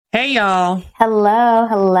Hey, y'all. Hello,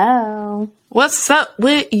 hello. What's up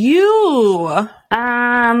with you?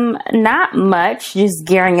 Not much, just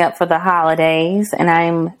gearing up for the holidays, and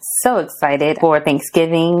I'm so excited for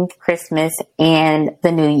Thanksgiving, Christmas, and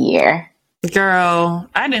the New Year. Girl,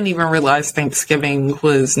 I didn't even realize Thanksgiving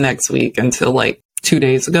was next week until like 2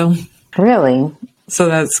 days ago. Really? So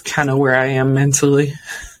that's kind of where I am mentally.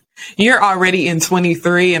 You're already in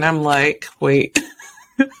 23, and I'm like, wait.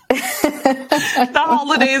 The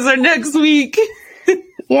holidays are next week.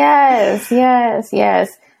 Yes.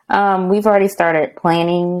 We've already started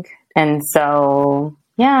planning, and so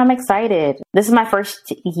yeah, I'm excited. This is my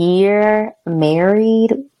first year married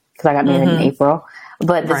because I got married in April.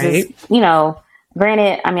 But this is,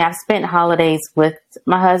 granted, I mean, I've spent holidays with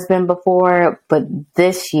my husband before, but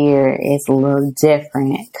this year is a little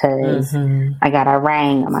different because I got a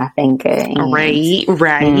ring on my finger. Right.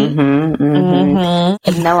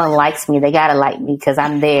 If no one likes me, they gotta like me because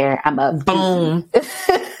I'm there. I'm up. Boom.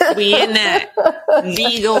 We in that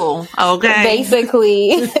legal, okay?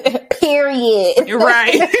 Basically, period. You're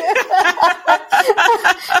right.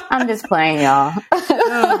 I'm just playing, y'all.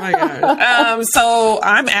 Oh my God. So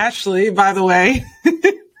I'm Ashley, by the way.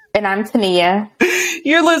 And I'm Tania.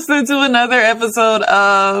 You're listening to another episode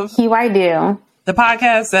of Who I Do, the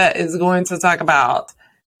podcast that is going to talk about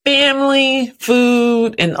family,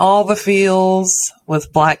 food, and all the feels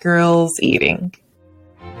with Black girls eating.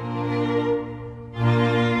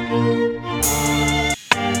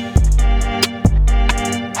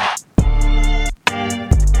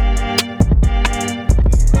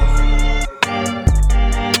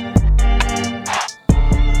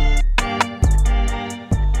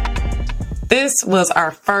 This was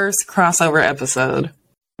our first crossover episode.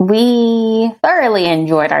 We thoroughly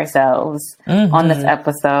enjoyed ourselves on this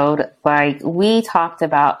episode. Like, we talked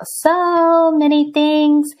about so many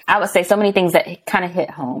things. I would say so many things that kind of hit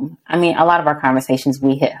home. I mean, a lot of our conversations,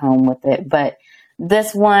 we hit home with it. But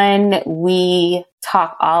this one, we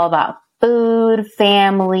talk all about food,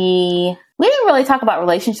 family. We didn't really talk about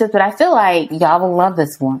relationships, but I feel like y'all will love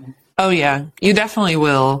this one. Oh, yeah, you definitely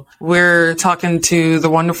will. We're talking to the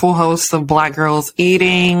wonderful hosts of Black Girls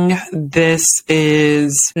Eating. This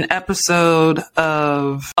is an episode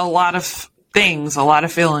of a lot of things, a lot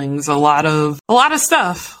of feelings, a lot of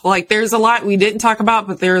stuff. Like, there's a lot we didn't talk about,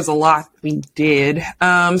 but there's a lot we did.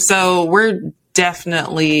 So we're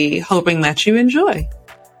definitely hoping that you enjoy.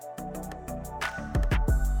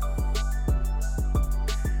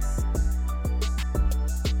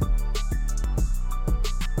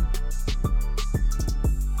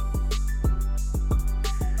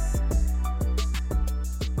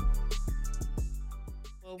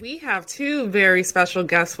 We have two very special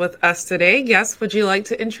guests with us today. Guests, would you like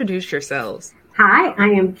to introduce yourselves? Hi, I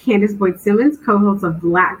am Candace Boyd Simmons, co-host of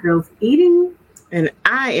Black Girls Eating. And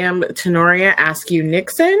I am Tenoria Askew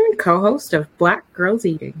Nixon, co-host of Black Girls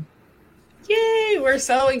Eating. Yay! We're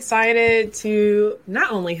so excited to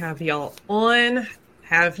not only have y'all on,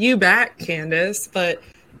 have you back, Candace, but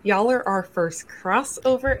y'all are our first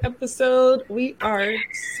crossover episode. We are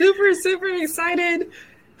super, super excited.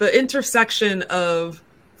 The intersection of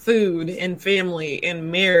food and family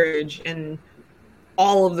and marriage and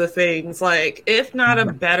all of the things, like, if not a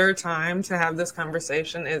better time to have this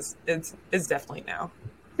conversation, it's definitely now.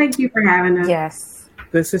 Thank you for having us. Yes.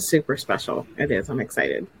 This is super special. It is. I'm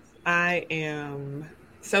excited. I am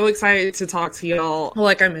so excited to talk to y'all.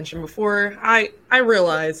 Like I mentioned before, I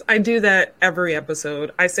realize I do that every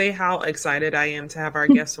episode. I say how excited I am to have our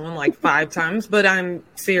guests on like 5 times, but I'm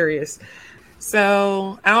serious.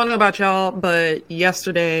 So, I don't know about y'all, but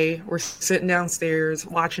yesterday we're sitting downstairs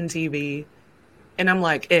watching TV, and I'm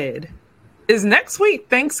like, Ed, is next week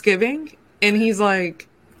Thanksgiving? And he's like,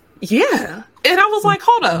 yeah. And I was like,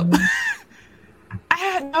 hold up. I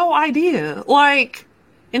had no idea. Like,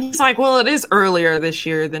 and he's like, well, it is earlier this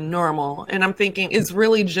year than normal. And I'm thinking it's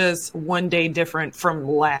really just one day different from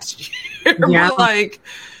last year. Yeah. But like,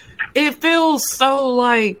 it feels so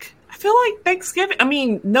like, I feel like Thanksgiving, I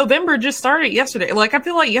mean, November just started yesterday. Like, I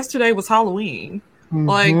feel like yesterday was Halloween.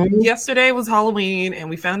 Like, yesterday was Halloween, and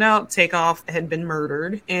we found out Takeoff had been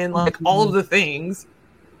murdered, and like all of the things.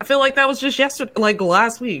 I feel like that was just yesterday, like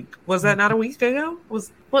last week. Was that not a week ago?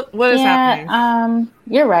 What is happening?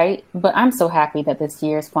 You're right, but I'm so happy that this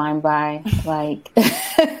year is flying by. Like,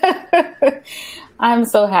 I'm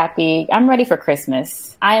so happy. I'm ready for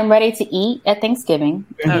Christmas. I am ready to eat at Thanksgiving,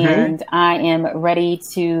 and I am ready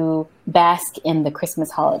to bask in the Christmas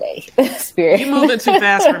holiday spirit. You moving too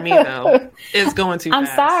fast for me, though. It's going too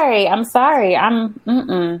fast. I'm sorry.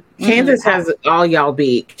 Candace has all y'all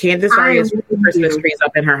beat. Candace already has Christmas trees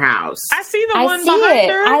up in her house. I see the one see behind it.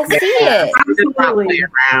 her. I see it. Absolutely.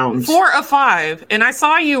 Around. 4 or 5. And I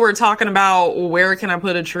saw you were talking about where can I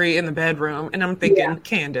put a tree in the bedroom. And I'm thinking,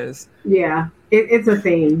 Candace. Yeah, it's a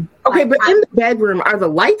thing. Okay, but in the bedroom, are the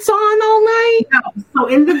lights on all night? No. So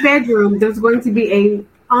in the bedroom, there's going to be a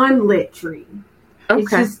unlit tree.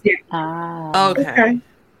 It's Okay. just there.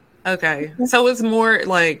 Okay. So it's more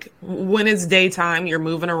like when it's daytime, you're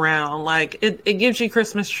moving around. Like it gives you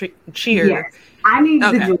Christmas cheer. Yes. I need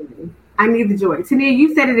the joy. I need the joy. Tania,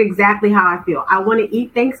 you said it exactly how I feel. I want to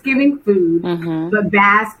eat Thanksgiving food, but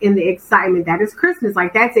bask in the excitement that is Christmas.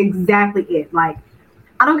 Like, that's exactly it. Like,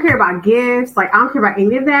 I don't care about gifts. Like, I don't care about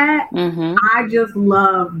any of that. I just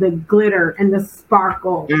love the glitter and the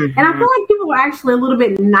sparkle. And I feel like people are actually a little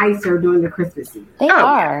bit nicer during the Christmas season. They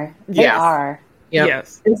are. They are. Yep.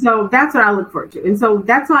 Yes. And so that's what I look forward to. And so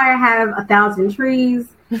that's why I have 1,000 trees,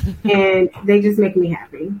 and they just make me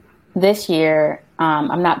happy. This year,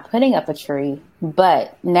 I'm not putting up a tree,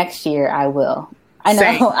 but next year I will. I know.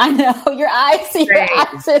 Same. I know. Your eyes.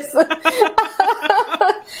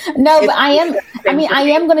 No, but I am. I mean, I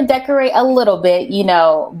am going to decorate a little bit, you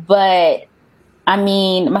know. But I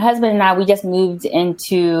mean, my husband and I, we just moved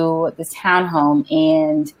into this townhome,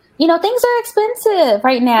 and you know, things are expensive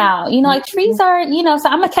right now. You know, like trees are. You know, so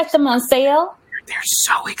I'm gonna catch them on sale. They're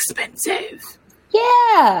so expensive.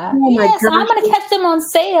 Yeah. Oh my So I'm going to catch them on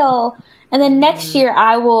sale. And then next year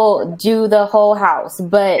I will do the whole house.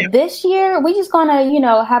 But this year we just going to, you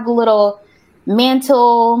know, have a little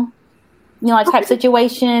mantle, you know, type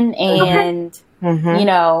situation. And, you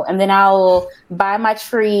know, and then I'll buy my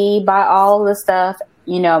tree, buy all the stuff,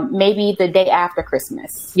 you know, maybe the day after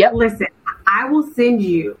Christmas. Yep. Listen, I will send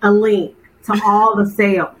you a link to all the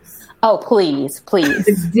sales. Oh, please, please.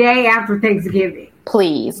 The day after Thanksgiving.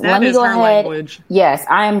 Please, That let me is go her ahead. language. Yes,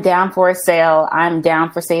 I am down for a sale. I'm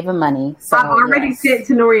down for saving money. So I've already yes. sent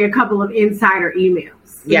Tenori a couple of insider emails.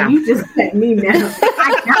 So Yeah. you just let me know.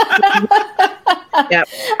 Yep.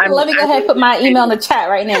 Let me go ahead and put my email in the chat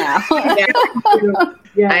right now.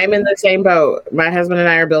 Yeah. I'm in the same boat. My husband and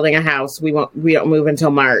I are building a house. We don't move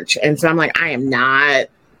until March. And so I'm like, I am not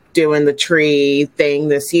doing the tree thing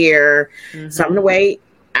this year. So I'm going to wait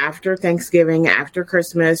after Thanksgiving, after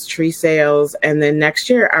Christmas, tree sales. And then next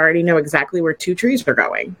year, I already know exactly where 2 trees are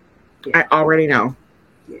going. I already know.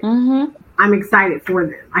 I'm excited for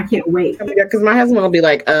them. I can't wait. Because my husband will be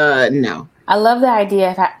like, no. I love the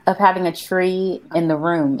idea of having a tree in the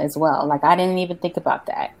room as well. Like, I didn't even think about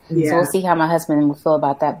that. Yeah. So we'll see how my husband will feel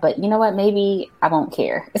about that. But you know what? Maybe I won't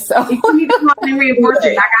care. So If you need to call me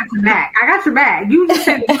reinforcements, I got your back. I got your back. You just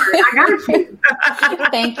said the word. I got you.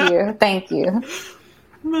 thank you. Thank you.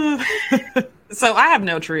 So I have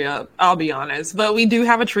no tree up, I'll be honest. But we do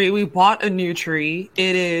have a tree. We bought a new tree.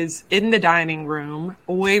 It is in the dining room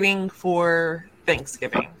waiting for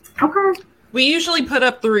Thanksgiving. Okay. We usually put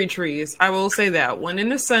up 3 trees. I will say that. 1 in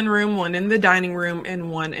the sunroom, 1 in the dining room,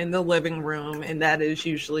 and 1 in the living room. And that is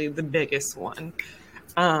usually the biggest one.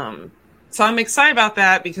 So I'm excited about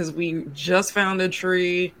that because we just found a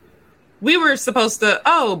tree. We were supposed to,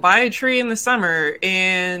 buy a tree in the summer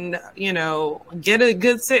and, you know, get a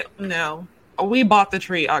good sale. No, we bought the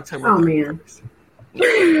tree October 31st.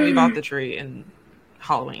 We bought the tree in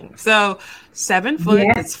Halloween. So 7 foot,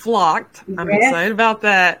 it's flocked. I'm excited about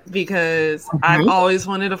that because I've always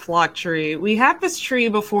wanted a flock tree. We had this tree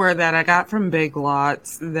before that I got from Big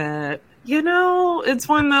Lots that, you know, it's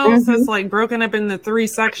one of those that's like broken up into 3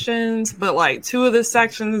 sections, but like 2 of the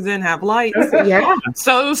sections didn't have lights. Yeah.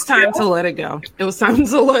 So it was time to let it go. It was time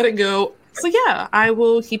to let it go. So yeah, I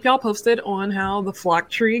will keep y'all posted on how the flock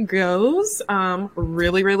tree goes.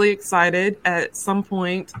 Really, really excited. At some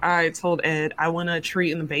point, I told Ed I want a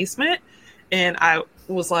tree in the basement, and I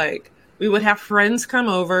was like, we would have friends come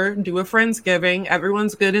over, do a Friendsgiving.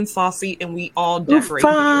 Everyone's good and saucy, and we all decorate.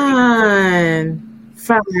 Fun.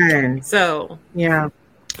 So Yeah.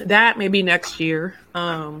 that maybe next year.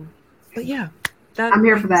 But yeah, I'm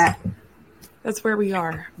here for that. That's where we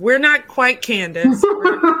are. We're not quite Candace.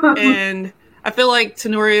 And I feel like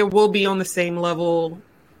Tenoria will be on the same level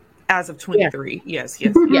as of 23. Yes.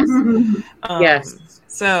 Yes.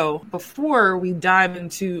 So before we dive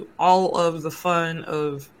into all of the fun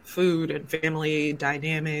of food and family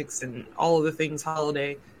dynamics and all of the things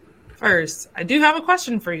holiday, first, I do have a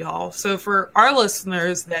question for y'all. So for our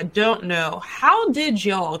listeners that don't know, how did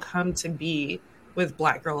y'all come to be with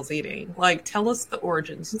Black Girls Eating? Like, tell us the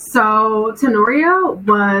origins. So Tenoria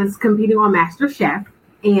was competing on MasterChef,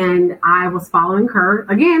 and I was following her.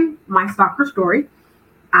 Again, my stalker story.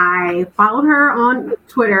 I followed her on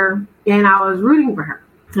Twitter, and I was rooting for her.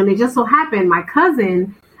 And it just so happened my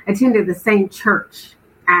cousin attended the same church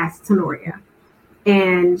as Tenoria.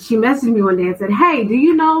 And she messaged me one day and said, hey, do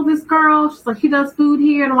you know this girl? She's like, she does food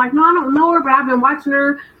here. And I'm like, no, I don't know her, but I've been watching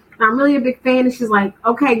her. And I'm really a big fan. And she's like,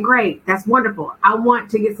 okay, great. That's wonderful. I want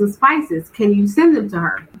to get some spices. Can you send them to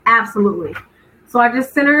her? Absolutely. So I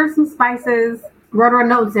just sent her some spices, wrote her a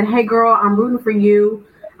note and said, hey, girl, I'm rooting for you.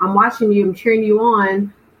 I'm watching you. I'm cheering you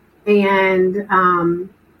on. And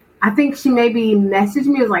I think she maybe messaged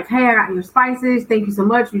me. It was like, hey, I got your spices. Thank you so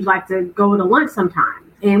much. Would you like to go to lunch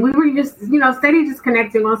sometime? And we were just, steady just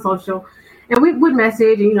connecting on social. And we would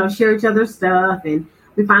message and, share each other's stuff. And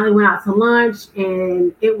we finally went out to lunch.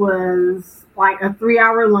 And it was like a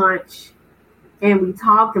 3-hour lunch. And we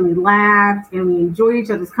talked and we laughed and we enjoyed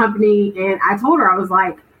each other's company. And I told her, I was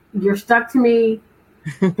like, you're stuck to me.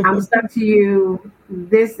 I'm stuck to you.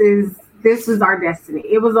 This is our destiny.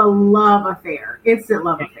 It was a love affair, instant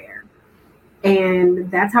love affair.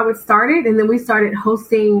 And that's how it started. And then we started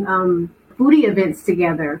hosting foodie events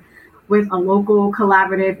together with a local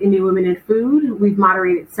collaborative Indie Women in Food. We've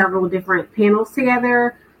moderated several different panels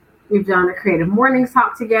together. We've done a creative mornings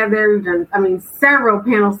talk together. We've done, several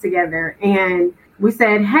panels together. And we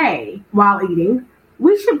said, hey, while eating,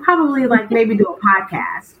 we should probably maybe do a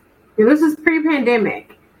podcast. And this is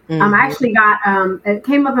pre-pandemic. Mm-hmm. I actually got, it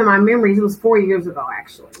came up in my memories. It was 4 years ago,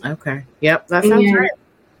 actually. Okay. Yep. That sounds right.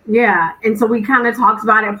 Yeah. And so we kind of talked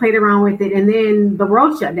about it, played around with it. And then the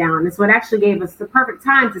world shut down. And so it actually gave us the perfect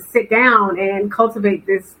time to sit down and cultivate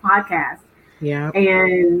this podcast. Yeah.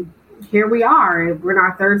 And here we are. We're in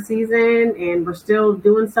our 3rd season and we're still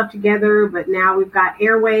doing stuff together. But now we've got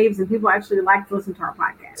airwaves and people actually like to listen to our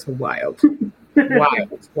podcast. It's wild.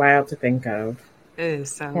 Wild to think of. It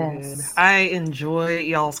is so good. I enjoy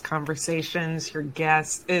y'all's conversations. Your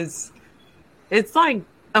guest it's like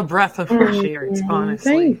a breath of fresh air,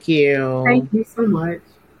 honestly. Thank you. Thank you so much.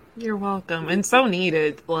 You're welcome. And so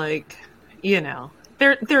needed.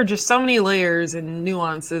 There are just so many layers and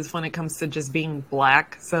nuances when it comes to just being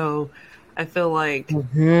Black. So I feel like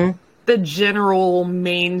the general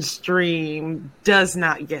mainstream does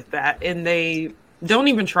not get that. And they don't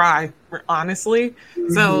even try, honestly.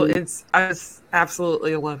 So I just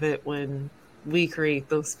absolutely love it when we create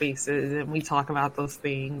those spaces and we talk about those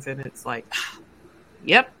things, and it's like,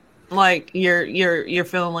 yep, like you're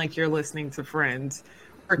feeling like you're listening to friends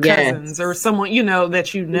or cousins or someone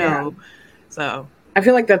that you know. Yeah. So I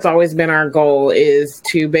feel like that's always been our goal, is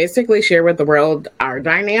to basically share with the world our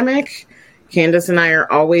dynamic. Candace and I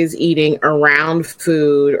are always eating around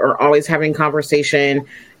food or always having conversation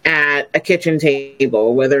at a kitchen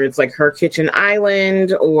table, whether it's like her kitchen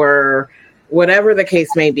island or whatever the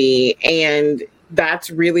case may be. And that's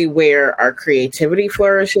really where our creativity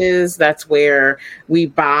flourishes. That's where we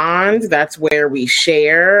bond. That's where we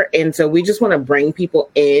share. And so we just want to bring people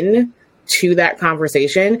in to that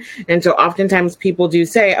conversation. And so oftentimes people do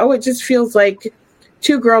say, oh, it just feels like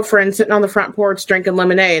 2 girlfriends sitting on the front porch drinking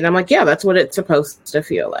lemonade. And I'm like, yeah, that's what it's supposed to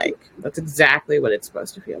feel like. That's exactly what it's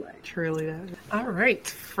supposed to feel like. Truly that. All right,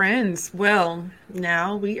 friends. Well,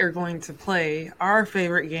 now we are going to play our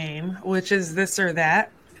favorite game, which is This or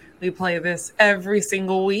That. We play this every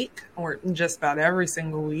single week, or just about every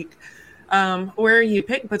single week, where you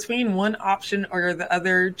pick between one option or the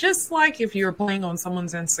other, just like if you were playing on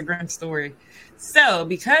someone's Instagram story. So,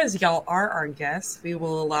 because y'all are our guests, we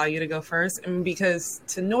will allow you to go first. And because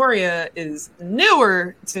Tenoria is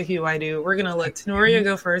newer to Who I Do, we're going to let Tenoria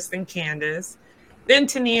go first, then Candace, then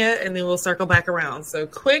Tania, and then we'll circle back around. So,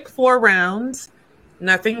 quick 4 rounds,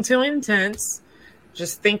 nothing too intense.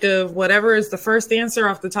 Just think of whatever is the first answer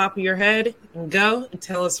off the top of your head and go and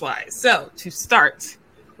tell us why. So, to start,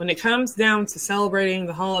 when it comes down to celebrating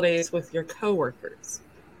the holidays with your coworkers,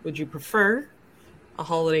 would you prefer a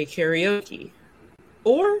holiday karaoke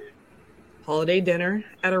or holiday dinner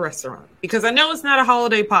at a restaurant? Because I know it's not a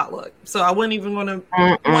holiday potluck, so I wasn't even going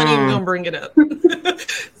to bring it up.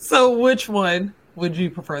 So which one would you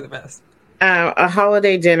prefer the best? A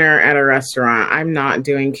holiday dinner at a restaurant. I'm not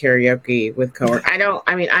doing karaoke with coworkers.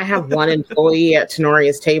 I have one employee at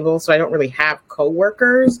Tenoria's table, so I don't really have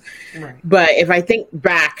coworkers. Right. But if I think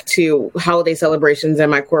back to holiday celebrations in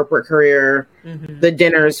my corporate career, the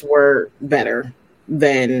dinners were better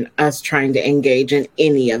than us trying to engage in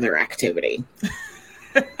any other activity.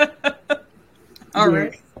 All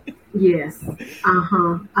right. Yes.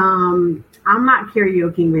 I'm not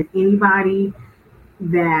karaokeing with anybody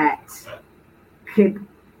that could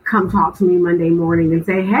come talk to me Monday morning and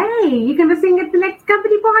say, hey, you gonna sing at the next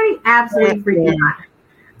company party? Absolutely freaking not.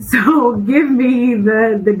 So give me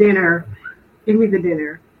the dinner. Give me the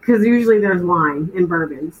dinner. Because usually there's wine and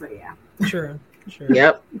bourbon. So yeah. Sure.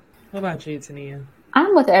 Yep. What about you, Tania?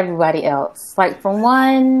 I'm with everybody else. Like, for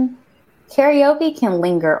one, karaoke can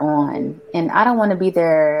linger on, and I don't want to be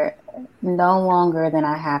there no longer than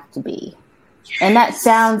I have to be. And that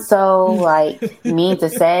sounds so like mean to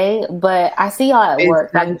say, but I see y'all at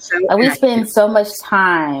work. Like we spend so much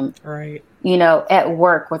time, right? You know, at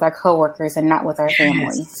work with our coworkers and not with our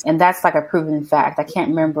families, and that's like a proven fact. I can't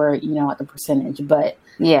remember, you know, the percentage, but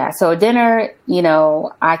yeah. So dinner, you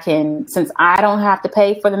know, I can, since I don't have to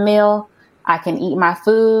pay for the meal, I can eat my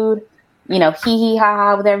food, you know, hee hee ha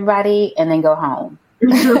ha with everybody, and then go home.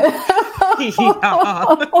 That's basically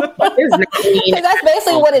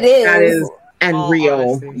what it is. That is real.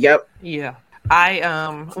 Honesty. Yep. Yeah.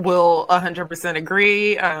 I will 100%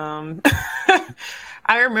 agree.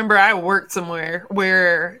 I remember I worked somewhere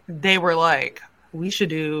where they were like, we should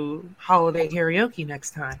do holiday karaoke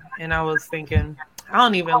next time. And I was thinking, I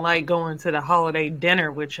don't even like going to the holiday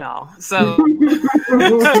dinner with y'all. So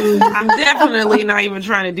I'm definitely not even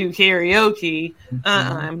trying to do karaoke.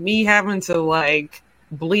 Me having to like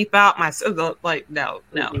bleep out myself, like, no.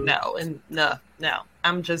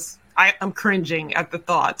 I'm cringing at the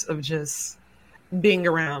thought of just being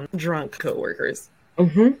around drunk coworkers.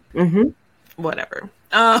 Whatever.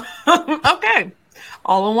 Okay.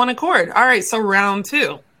 All on one accord. All right. So round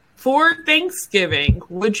 2. For Thanksgiving,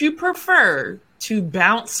 would you prefer to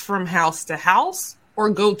bounce from house to house or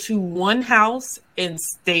go to one house and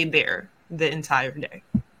stay there the entire day?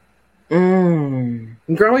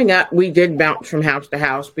 Growing up, we did bounce from house to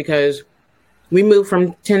house because we moved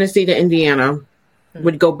from Tennessee to Indiana.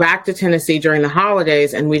 Would go back to Tennessee during the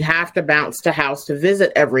holidays, and we'd have to bounce to house to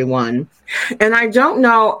visit everyone. And I don't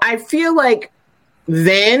know, I feel like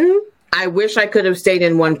then I wish I could have stayed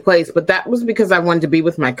in one place, but that was because I wanted to be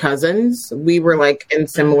with my cousins. We were like in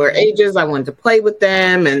similar ages. I wanted to play with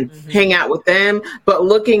them and hang out with them. But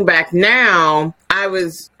looking back now, I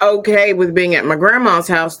was okay with being at my grandma's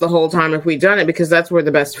house the whole time if we'd done it, because that's where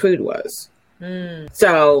the best food was.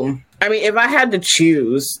 So, I mean, if I had to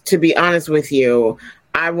choose, to be honest with you,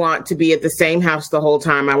 I want to be at the same house the whole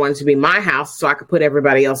time. I want it to be my house so I could put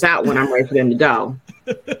everybody else out when I'm ready for them to go.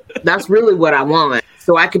 That's really what I want.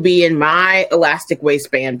 So I could be in my elastic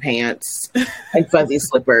waistband pants and fuzzy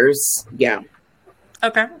slippers. Yeah.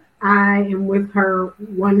 Okay. I am with her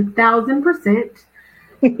 1,000%.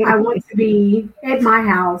 I want to be at my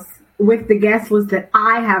house with the guest list that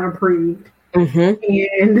I have approved. And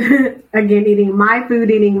again, eating my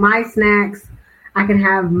food, eating my snacks. I can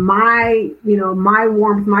have my, you know, my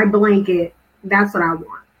warmth, my blanket. That's what I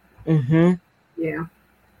want. Yeah,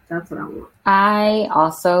 that's what I want. I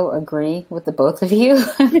also agree with the both of you.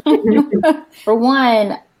 For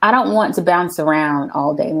one, I don't want to bounce around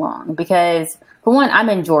all day long because, for one, I'm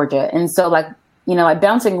in Georgia. And so, like, you know, like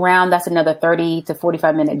bouncing around, that's another 30 to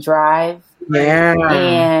 45 minute drive. Yeah.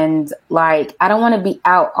 And like, I don't want to be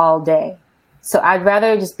out all day. So I'd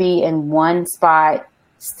rather just be in one spot,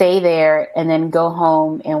 stay there, and then go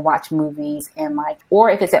home and watch movies. And like,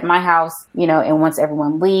 or if it's at my house, you know, and once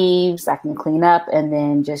everyone leaves, I can clean up and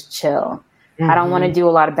then just chill. I don't want to do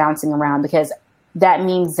a lot of bouncing around because that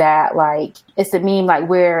means that like, it's the meme like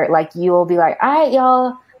where like you'll be like, all right,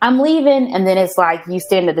 y'all, I'm leaving. And then it's like you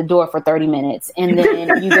stand at the door for 30 minutes and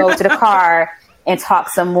then you go to the car and talk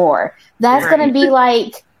some more. That's going to be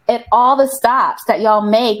like, at all the stops that y'all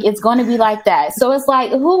make, it's going to be like that. So it's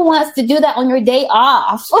like, who wants to do that on your day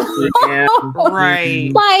off? Yeah,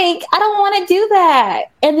 right. Like, I don't want to do that.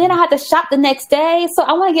 And then I have to shop the next day. So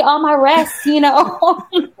I want to get all my rest, you know?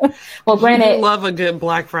 Well, granted, you love a good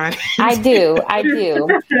Black Friday. I do. I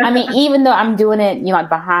mean, even though I'm doing it, you know, like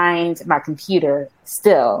behind my computer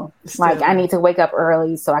still, like I need to wake up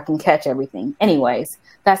early so I can catch everything. Anyways,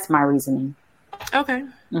 that's my reasoning. Okay.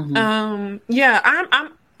 Yeah,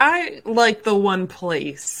 I like the one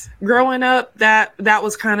place. Growing up, that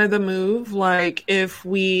was kind of the move. Like if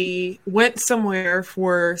we went somewhere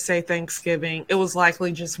for, say, Thanksgiving, it was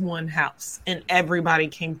likely just one house and everybody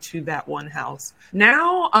came to that one house.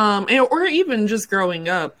 Now, or even just growing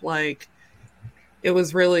up, like it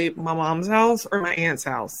was really my mom's house or my aunt's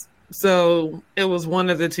house. So it was one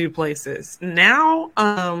of the two places. Now,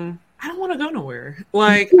 I don't want to go nowhere.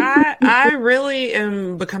 Like I really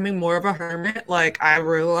am becoming more of a hermit. Like I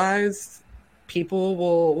realize people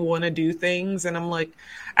will want to do things and I'm like,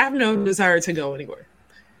 I have no desire to go anywhere.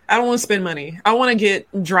 I don't want to spend money. I want to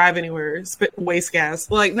drive anywhere, waste gas.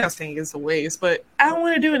 Like, not saying it's a waste, but I don't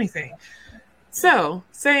want to do anything. So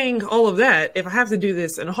saying all of that, if I have to do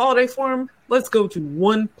this in a holiday form, let's go to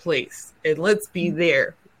one place and let's be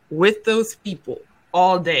there with those people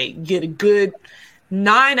all day. Get a good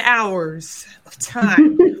 9 hours of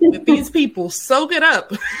time with these people. Soak it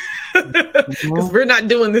up. Because we're not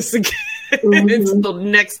doing this again until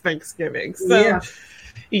next Thanksgiving. So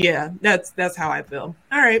yeah, that's how I feel.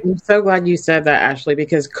 All right. I'm so glad you said that, Ashley,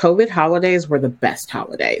 because COVID holidays were the best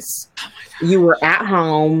holidays. You were at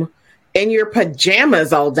home in your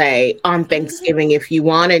pajamas all day on Thanksgiving if you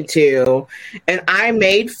wanted to. And I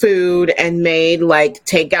made food and made like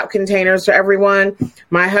takeout containers for everyone.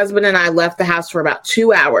 My husband and I left the house for about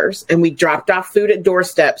 2 hours and we dropped off food at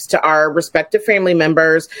doorsteps to our respective family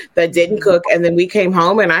members that didn't cook. And then we came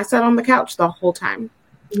home and I sat on the couch the whole time.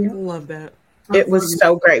 I love that. It was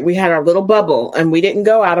so great. We had our little bubble and we didn't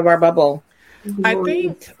go out of our bubble. I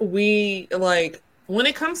think we like, when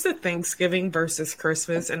it comes to Thanksgiving versus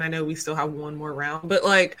Christmas, and I know we still have one more round, but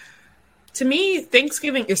like, to me,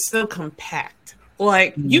 Thanksgiving is so compact.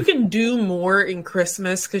 Like, you can do more in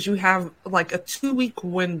Christmas because you have like a 2-week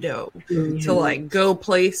window to like go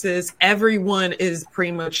places. Everyone is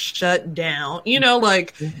pretty much shut down. You know,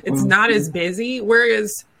 like it's not as busy.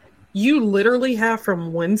 Whereas you literally have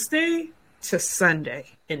from Wednesday to Sunday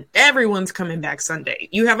and everyone's coming back Sunday.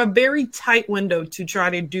 You have a very tight window to try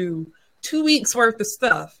to do 2 weeks worth of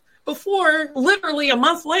stuff before literally a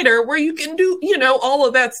month later where you can do, you know, all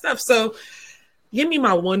of that stuff. So give me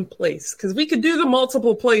my one place because we could do the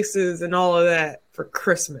multiple places and all of that for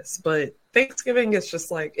Christmas. But Thanksgiving is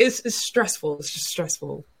just like, it's stressful. It's just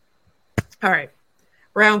stressful. All right.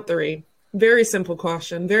 Round 3. Very simple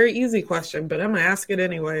question. Very easy question, but I'm going to ask it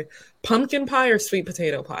anyway. Pumpkin pie or sweet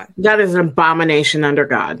potato pie? That is an abomination under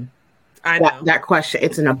God. I know. That question.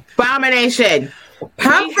 It's an abomination.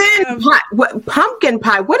 Pumpkin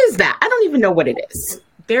pie. What is that? I don't even know what it is.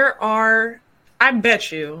 I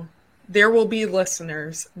bet you, there will be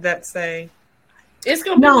listeners that say, it's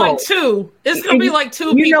going to be like 2. It's going to be like 2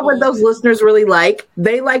 people. You know what those listeners really like?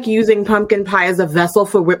 They like using pumpkin pie as a vessel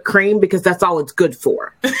for whipped cream because that's all it's good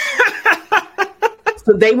for.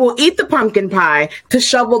 So they will eat the pumpkin pie to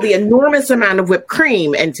shovel the enormous amount of whipped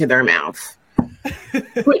cream into their mouth.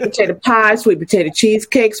 Sweet potato pie, sweet potato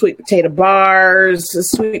cheesecake, sweet potato bars,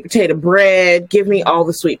 sweet potato bread. Give me all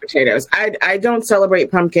the sweet potatoes. I don't celebrate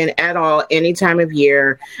pumpkin at all any time of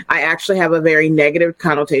year. I actually have a very negative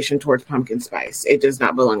connotation towards pumpkin spice. It does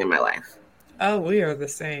not belong in my life. Oh, we are the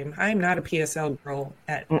same. I am not a PSL girl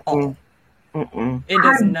at all. It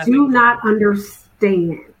does nothing. I do not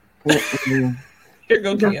understand Here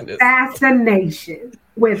go Candace. Fascination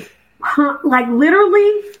with like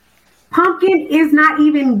literally. Pumpkin is not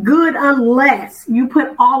even good unless you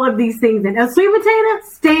put all of these things in. A sweet potato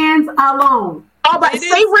stands alone. Oh, but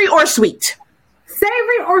savory or sweet?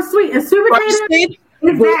 Savory or sweet. A sweet potato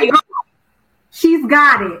is that good. She's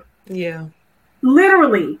got it. Yeah.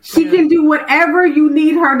 Literally. She can do whatever you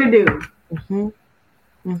need her to do.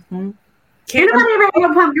 Anybody ever had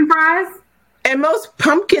no pumpkin fries? And most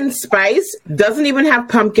pumpkin spice doesn't even have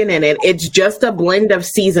pumpkin in it. It's just a blend of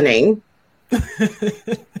seasoning.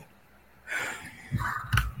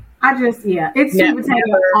 It's sweet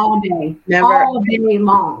potato all day. All day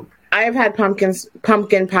long. I have had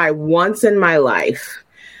pumpkin pie once in my life.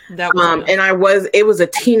 And it was a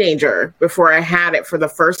teenager before I had it for the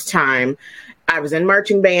first time. I was in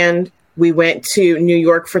marching band. We went to New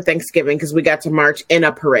York for Thanksgiving because we got to march in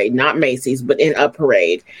a parade, not Macy's, but in a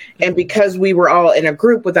parade. And because we were all in a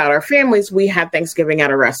group without our families, we had Thanksgiving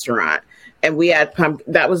at a restaurant. And we had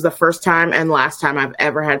that was the first time and last time I've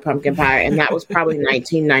ever had pumpkin pie. And that was probably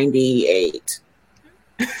 1998.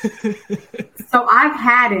 So I've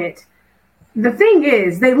had it. The thing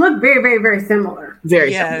is, they look very, very, very similar.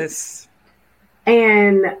 Very yes.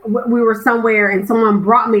 Similar. And we were somewhere and someone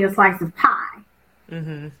brought me a slice of pie.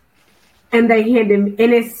 Mm-hmm. And they handed me,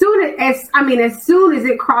 and as soon as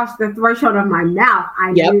it crossed the threshold of my mouth,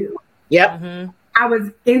 I knew. Yep. Mm-hmm. I was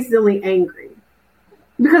instantly angry.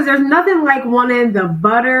 Because there's nothing like wanting the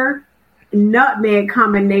butter nutmeg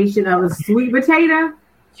combination of a sweet potato,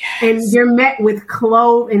 and you're met with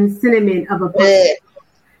clove and cinnamon of a pumpkin.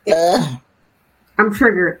 I'm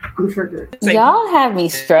triggered. Y'all have me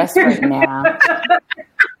stressed right now.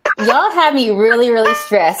 Y'all have me really, really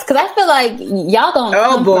stressed because I feel like y'all don't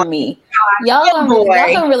come for me. Y'all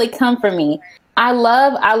don't really come for me. I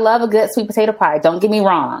love a good sweet potato pie. Don't get me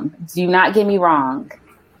wrong. Do not get me wrong.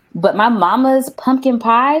 But my mama's pumpkin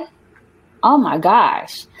pie, oh my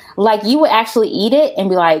gosh. Like you would actually eat it and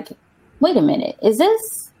be like, wait a minute, is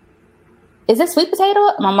this sweet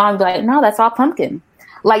potato? My mom would be like, no, that's all pumpkin.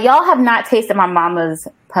 Like y'all have not tasted my mama's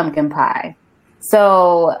pumpkin pie.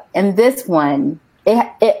 So in this one,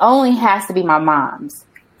 it only has to be my mom's,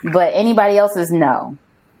 but anybody else's, no.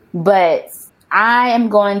 But I am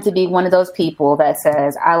going to be one of those people that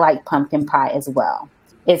says I like pumpkin pie as well.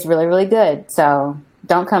 It's really, really good. So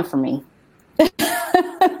don't come for me.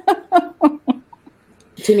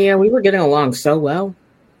 Tania, we were getting along so well.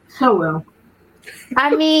 So well.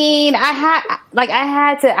 I mean, I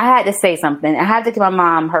had to say something. I had to give my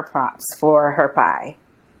mom her props for her pie.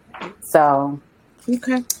 So,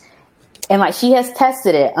 okay. And like she has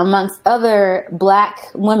tested it amongst other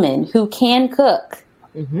Black women who can cook.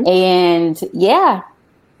 Mm-hmm. And yeah,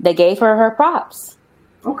 they gave her props.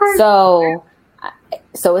 Okay. So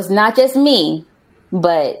it's not just me,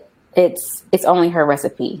 but it's only her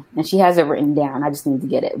recipe, and she has it written down. I just need to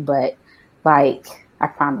get it, but like I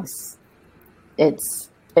promise, it's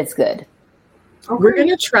good. Okay. We're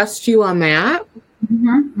gonna trust you on that.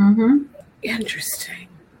 Mm-hmm. Mm-hmm. Interesting.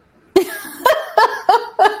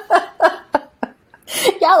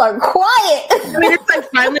 Y'all are quiet. I mean, it's like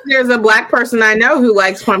finally there's a Black person I know who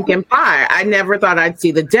likes pumpkin pie. I never thought I'd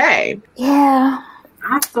see the day. Yeah.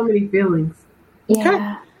 I have so many feelings.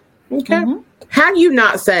 Yeah. Okay. Mm-hmm. Had you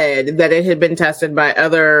not said that it had been tested by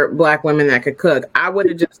other Black women that could cook, I would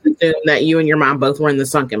have just assumed that you and your mom both were in the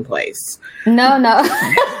sunken place. No.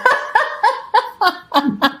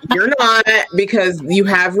 You're not, because you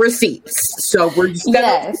have receipts. So we're just going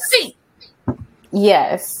to receipt.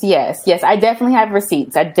 Yes. I definitely have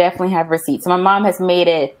receipts. My mom has made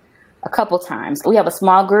it a couple times. We have a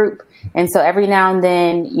small group. And so every now and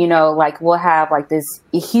then, you know, like we'll have like this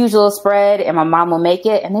huge little spread and my mom will make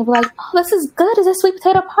it. And they'll be like, oh, this is good. Is this sweet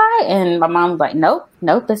potato pie? And my mom's like, nope,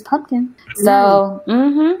 there's pumpkin. So,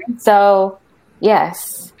 So,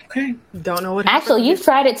 yes. Okay. Don't know what actually you've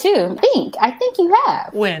tried it too. I think you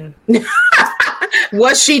have. When?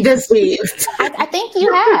 Was she deceived? I think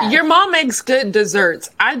you have. Your mom makes good desserts.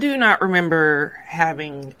 I do not remember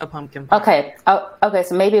having a pumpkin pie. Okay. Okay.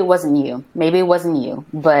 So maybe it wasn't you.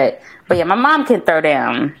 But yeah, my mom can throw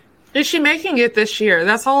down. Is she making it this year?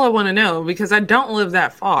 That's all I want to know, because I don't live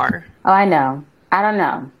that far. Oh, I know. I don't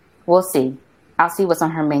know. We'll see. I'll see what's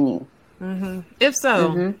on her menu. Mm-hmm. If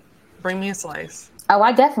so, bring me a slice. Oh,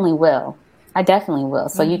 I definitely will.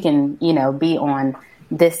 So you can, you know, be on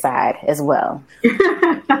this side as well.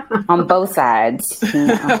 On both sides. You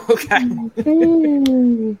know.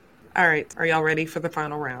 Okay. All right. Are y'all ready for the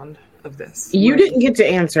final round of this? You didn't get to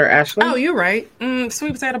answer, Ashley. Oh, you're right.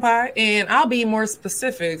 Sweet potato pie. And I'll be more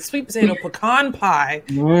specific. Sweet potato pecan pie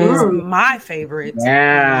is my favorite.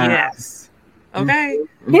 Yeah. Yes. Okay.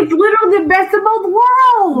 It's literally the best of both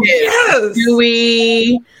worlds. Yes.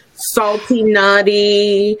 Gooey, salty,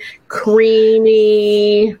 nutty,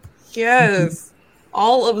 creamy. Yes.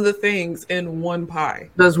 All of the things in one pie.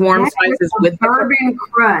 Those warm spices with bourbon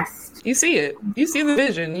crust. You see it. You see the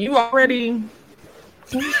vision. You already.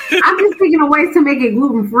 I'm just thinking of ways to make it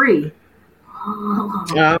gluten free.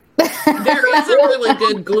 There is a really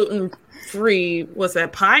good gluten free. What's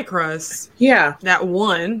that, pie crust? Yeah, that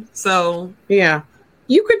one. So yeah,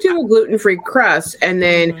 you could do a gluten free crust and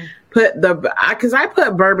then put because I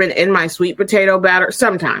put bourbon in my sweet potato batter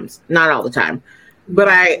sometimes, not all the time. But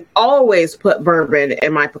I always put bourbon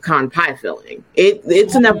in my pecan pie filling.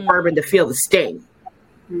 It's enough bourbon to feel the sting.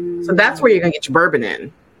 So that's where you're going to get your bourbon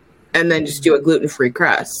in. And then just do a gluten-free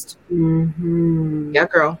crust. Mm-hmm. Yeah,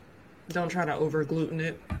 girl. Don't try to over-gluten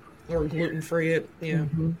it or gluten-free it. Yeah.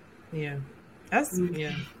 Mm-hmm. Yeah. That's,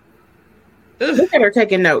 yeah. Look at her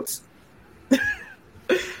taking notes.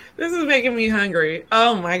 This is making me hungry.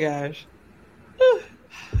 Oh, my gosh.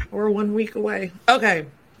 We're 1 week away. Okay.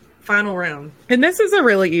 Final round. And this is a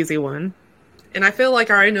really easy one. And I feel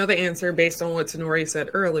like I already know the answer based on what Tenori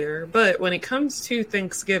said earlier. But when it comes to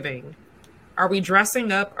Thanksgiving, are we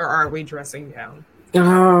dressing up or are we dressing down?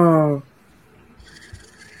 Oh.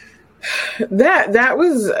 That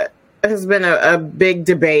has been a big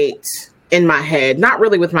debate in my head. Not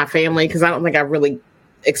really with my family, because I don't think I've really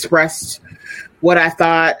expressed what I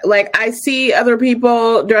thought. Like, I see other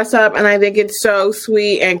people dress up and I think it's so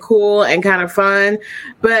sweet and cool and kind of fun.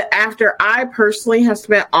 But after I personally have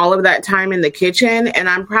spent all of that time in the kitchen and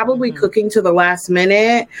I'm probably cooking to the last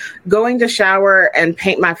minute, going to shower and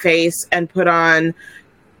paint my face and put on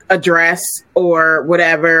a dress or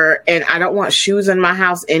whatever, and I don't want shoes in my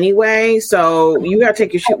house anyway. So you got to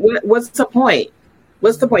take your shoes. What's the point?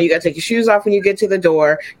 What's the point? You got to take your shoes off when you get to the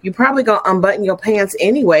door. You probably gonna unbutton your pants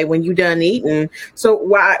anyway when you done eating. So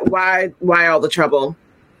why all the trouble?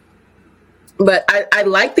 But I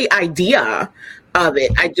like the idea of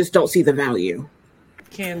it. I just don't see the value.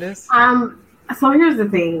 Candace? So here's the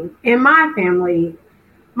thing. In my family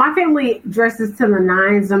dresses to the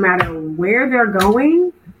nines no matter where they're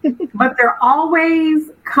going, but they're always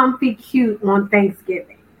comfy cute on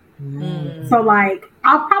Thanksgiving. So like,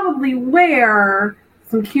 I'll probably wear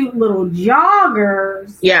some cute little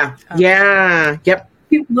joggers. Yeah. Okay. Yeah. Yep.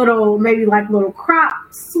 Cute little, maybe like little crop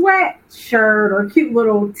sweatshirt or cute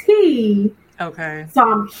little tee. Okay.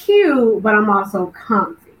 So I'm cute, but I'm also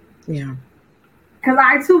comfy. Yeah. Because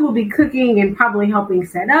I too will be cooking and probably helping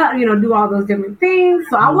set up, do all those different things.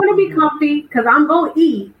 So I want to be comfy because I'm going to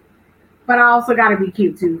eat, but I also got to be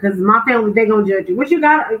cute too. Because my family, they going to judge you. What you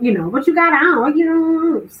got, what you got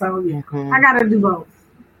on, So yeah, I got to do both.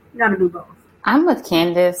 I'm with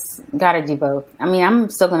Candace. Got to do both. I mean, I'm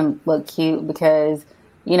still going to look cute because,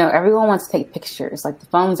 everyone wants to take pictures. Like the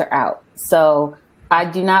phones are out. So I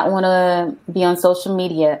do not want to be on social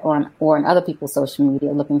media or on other people's social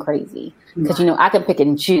media looking crazy. Because, I can pick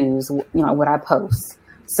and choose, what I post.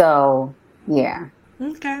 So, yeah.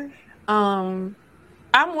 Okay.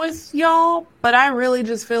 I'm with y'all, but I really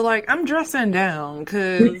just feel like I'm dressing down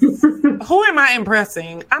because who am I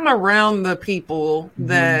impressing? I'm around the people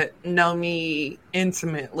that know me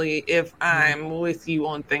intimately if I'm with you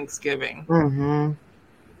on Thanksgiving. Mm-hmm.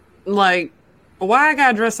 Like, why I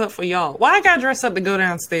gotta dress up for y'all? Why I gotta dress up to go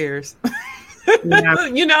downstairs?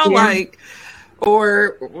 Yeah. Like,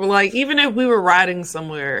 or like even if we were riding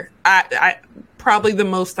somewhere, I probably the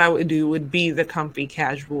most I would do would be the comfy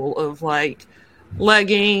casual of like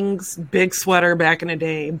leggings, big sweater back in the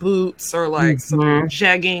day, boots, or like some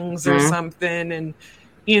jeggings or something, and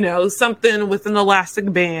something with an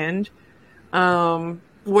elastic band,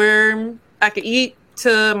 where I could eat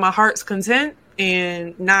to my heart's content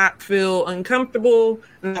and not feel uncomfortable,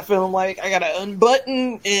 and not feeling like I gotta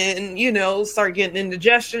unbutton and start getting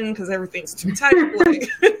indigestion because everything's too tight. Like,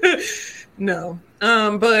 no.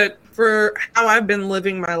 But for how I've been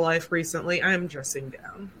living my life recently, I'm dressing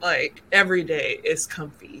down. Like every day is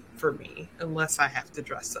comfy for me, unless I have to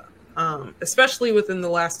dress up. Especially within the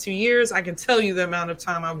last 2 years, I can tell you the amount of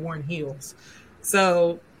time I've worn heels.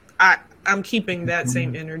 So I'm keeping that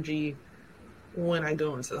same energy when I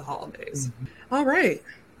go into the holidays. All right.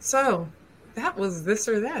 So that was this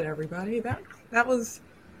or that, everybody. That was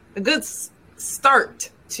a good start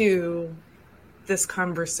to this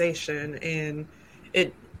conversation, and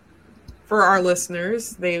it, for our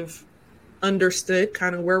listeners, they've understood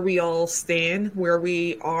kind of where we all stand, where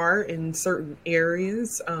we are in certain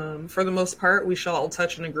areas. For the most part, we shall all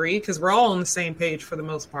touch and agree because we're all on the same page for the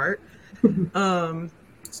most part.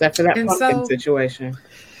 Except for that pumpkin situation.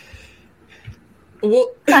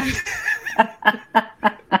 Well,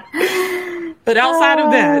 but outside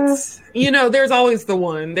of that, there's always the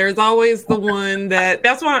one. There's always the one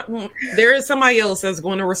that's why there is somebody else that's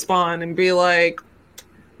going to respond and be like,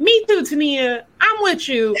 "Me too, Tania. I'm with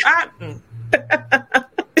you."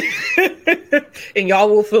 And y'all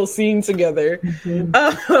will feel seen together.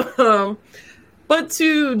 But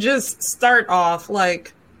to just start off,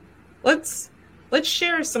 like, let's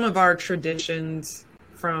share some of our traditions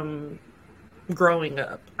from growing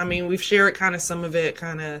up. I mean, we've shared kind of some of it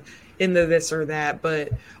kind of in the this or that, but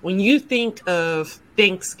when you think of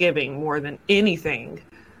Thanksgiving more than anything,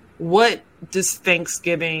 what does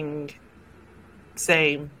Thanksgiving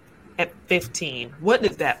say at 15? What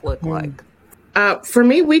does that look like? For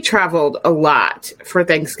me, we traveled a lot for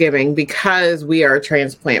Thanksgiving because we are a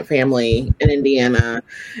transplant family in Indiana.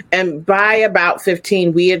 And by about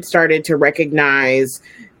 15, we had started to recognize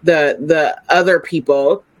the other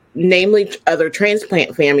people, namely other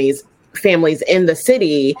transplant families in the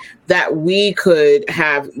city that we could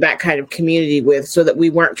have that kind of community with so that we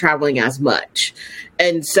weren't traveling as much.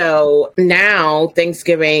 And so now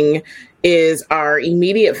Thanksgiving is our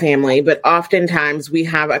immediate family, but oftentimes we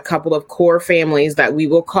have a couple of core families that we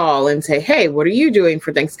will call and say, "Hey, what are you doing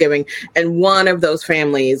for Thanksgiving?" And one of those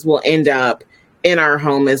families will end up in our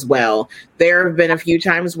home as well. There have been a few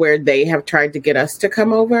times where they have tried to get us to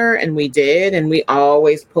come over, and we did, and we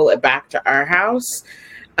always pull it back to our house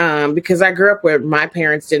because I grew up where my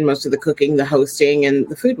parents did most of the cooking, the hosting, and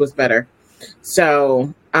the food was better.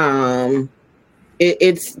 So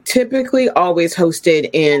it's typically always hosted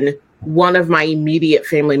in one of my immediate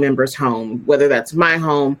family members' home, whether that's my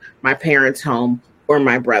home, my parents' home, or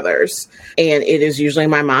my brother's. And it is usually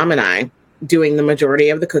my mom and I doing the majority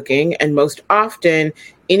of the cooking. And most often,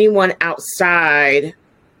 anyone outside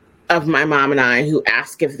of my mom and I who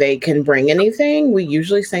ask if they can bring anything, we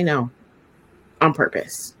usually say no on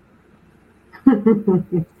purpose.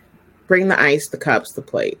 Bring the ice, the cups, the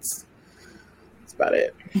plates. That's about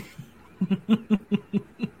it.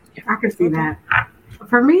 I can see that.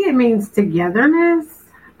 For me, it means togetherness.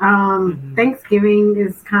 Thanksgiving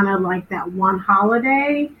is kind of like that one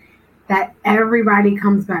holiday that everybody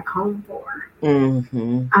comes back home for.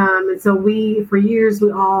 Mm-hmm. And so for years,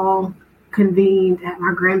 we all convened at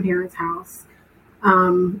my grandparents' house.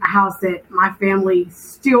 a house that my family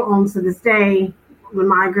still owns to this day. When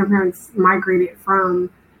my grandparents migrated from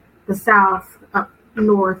the South up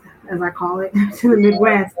north, as I call it, to the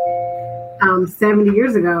Midwest 70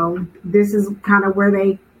 years ago, this is kind of where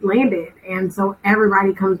they landed. And so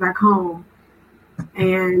everybody comes back home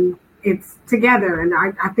and it's together. And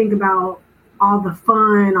I think about all the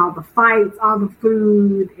fun, all the fights, all the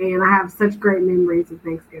food, and I have such great memories of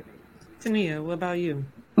Thanksgiving. Tania, what about you?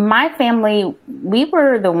 My family, we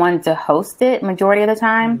were the ones to host it majority of the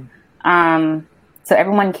time. So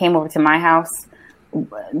everyone came over to my house.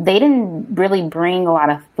 They didn't really bring a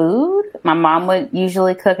lot of food. My mom would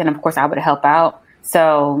usually cook, and of course I would help out.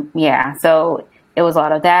 So yeah, so it was a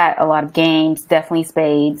lot of that, a lot of games, definitely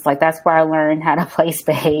spades. Like that's where I learned how to play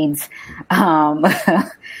spades.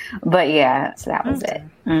 But yeah, so that was it.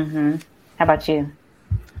 Mm-hmm. How about you?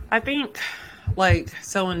 I think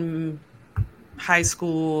so in high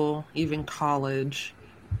school, even college,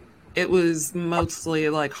 it was mostly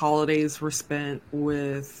like holidays were spent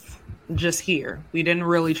with just here. We didn't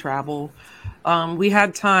really travel. We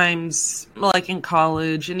had times like in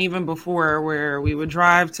college and even before where we would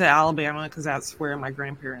drive to Alabama because that's where my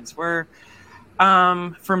grandparents were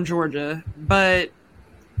from Georgia. But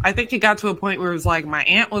I think it got to a point where it was like my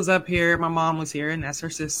aunt was up here, my mom was here, and that's her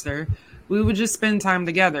sister. We would just spend time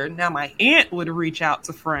together. Now my aunt would reach out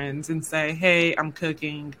to friends and say, hey, I'm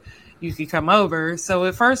cooking. You could come over. So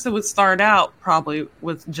at first it would start out probably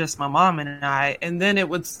with just my mom and I, and then it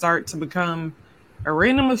would start to become a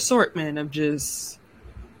random assortment of just,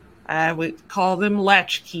 I would call them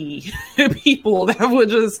latchkey people that would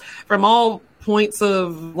just, from all points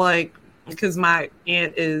of like, because my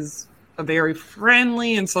aunt is a very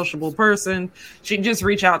friendly and sociable person, she'd just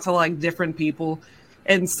reach out to like different people.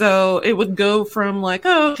 And so it would go from like,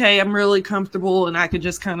 oh, okay, I'm really comfortable and I could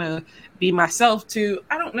just kind of be myself to,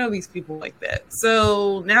 I don't know these people like that.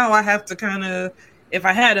 So now I have to kind of, if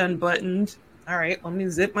I had unbuttoned, all right, let me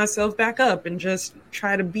zip myself back up and just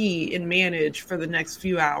try to be and manage for the next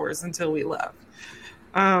few hours until we left.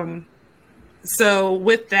 So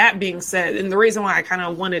with that being said, and the reason why I kind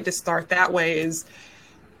of wanted to start that way is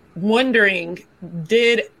wondering,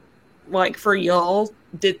 for y'all,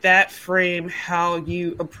 did that frame how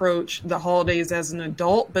you approach the holidays as an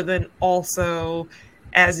adult, but then also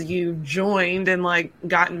as you joined and like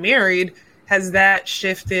gotten married, has that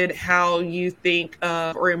shifted how you think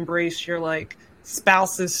of or embrace your like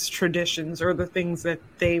spouse's traditions or the things that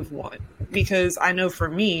they've wanted? Because I know for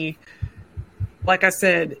me, like I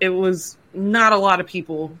said, it was not a lot of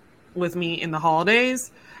people with me in the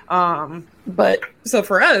holidays. But so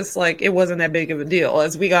for us, like, it wasn't that big of a deal.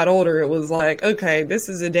 As we got older, it was like, okay, this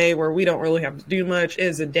is a day where we don't really have to do much. It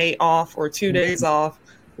is a day off or 2 days off.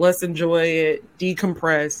 Let's enjoy it,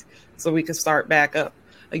 decompress, so we can start back up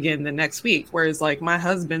again the next week. Whereas like my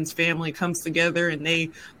husband's family comes together and they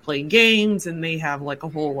play games and they have like a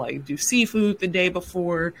whole, like, do seafood the day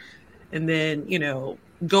before. And then, you know,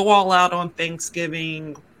 go all out on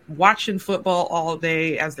Thanksgiving, watching football all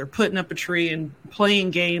day as they're putting up a tree and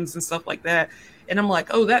playing games and stuff like that. And I'm like,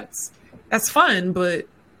 oh, that's fun, but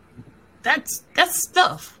that's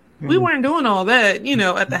stuff. Mm-hmm. We weren't doing all that, you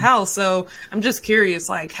know, at the house. So I'm just curious,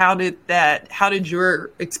 like, how did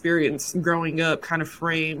your experience growing up kind of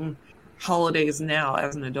frame holidays now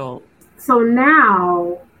as an adult? So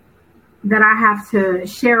now that I have to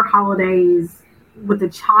share holidays with a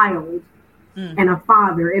child and a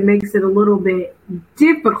father, it makes it a little bit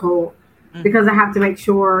difficult because I have to make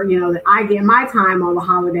sure, you know, that I get my time on the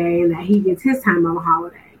holiday and that he gets his time on the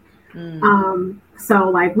holiday. So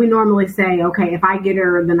like we normally say, okay, if I get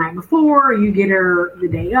her the night before, you get her the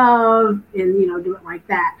day of, and, you know, do it like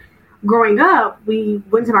that. Growing up, we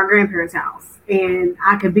went to my grandparents' house and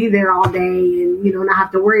I could be there all day and, you know, not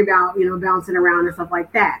have to worry about, you know, bouncing around and stuff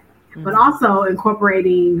like that. But also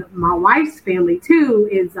incorporating my wife's family too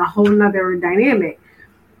is a whole nother dynamic.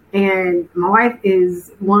 And my wife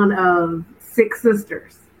is one of 6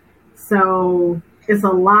 sisters. So it's a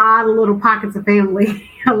lot of little pockets of family,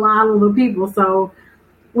 a lot of little people. So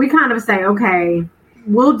we kind of say, okay,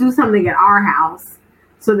 we'll do something at our house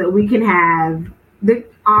so that we can have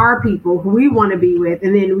our people who we want to be with.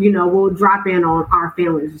 And then, you know, we'll drop in on our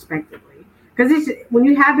families respectively. Because when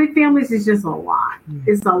you have big families, it's just a lot.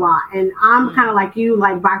 It's a lot. And I'm kind of like you,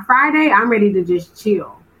 like by Friday, I'm ready to just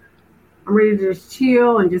chill. I'm ready to just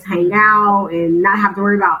chill and just hang out and not have to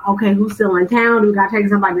worry about, okay, who's still in town? Do we got to take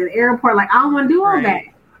somebody to the airport? Like, I don't want to do all that.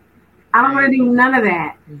 I don't want to do none of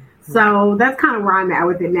that. So that's kind of where I'm at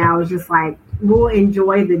with it now. It's just like, we'll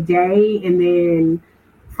enjoy the day and then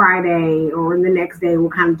Friday or the next day,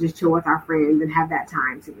 we'll kind of just chill with our friends and have that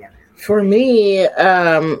time together. For me,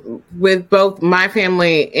 with both my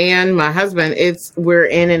family and my husband, we're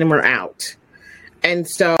in and we're out. And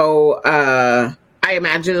so I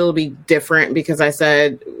imagine it'll be different because I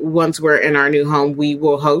said once we're in our new home, we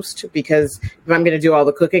will host, because if I'm going to do all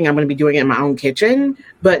the cooking, I'm going to be doing it in my own kitchen.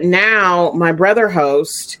 But now my brother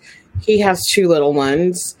hosts. He has 2 little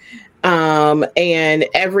ones. And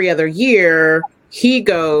every other year he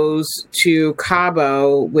goes to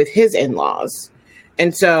Cabo with his in-laws.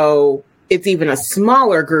 And so it's even a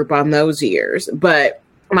smaller group on those years. But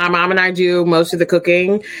my mom and I do most of the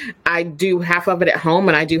cooking. I do half of it at home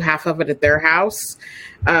and I do half of it at their house.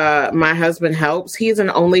 My husband helps. He's an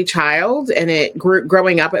only child, and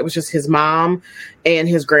growing up, it was just his mom and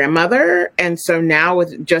his grandmother. And so now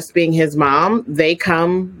with just being his mom, they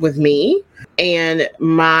come with me, and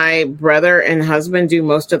my brother and husband do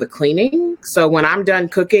most of the cleaning. So when I'm done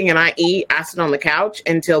cooking and I eat, I sit on the couch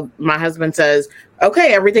until my husband says,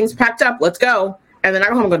 okay, everything's packed up, let's go. And then I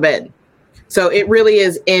go home and go to bed. So it really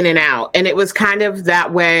is in and out. And it was kind of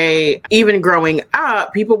that way. Even growing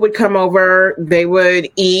up, people would come over, they would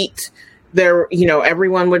eat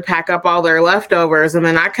everyone would pack up all their leftovers. And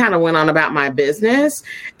then I kind of went on about my business.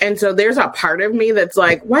 And so there's a part of me that's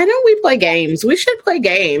like, why don't we play games? We should play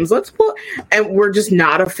games. And we're just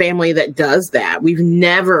not a family that does that. We've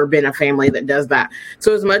never been a family that does that.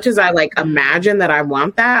 So as much as I imagine that I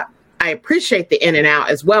want that, I appreciate the in and out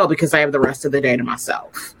as well, because I have the rest of the day to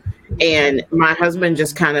myself. And my husband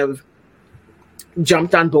just kind of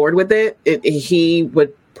jumped on board with it. He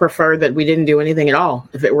would prefer that we didn't do anything at all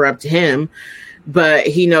if it were up to him. But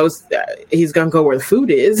he knows he's going to go where the food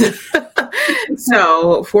is.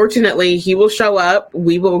 So fortunately, he will show up.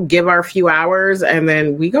 We will give our few hours and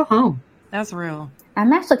then we go home. That's real.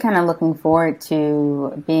 I'm actually kind of looking forward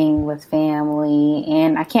to being with family,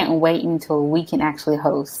 and I can't wait until we can actually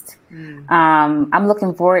host. I'm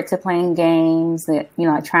looking forward to playing games,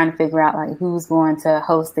 trying to figure out who's going to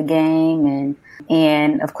host the game.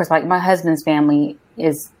 And of course, my husband's family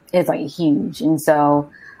is huge. And so,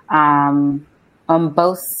 on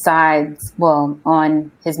both sides,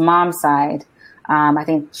 on his mom's side, I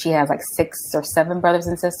think she has 6 or 7 brothers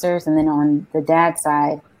and sisters. And then on the dad's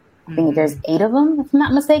side, I think there's 8 of them, if I'm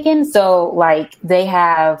not mistaken. So they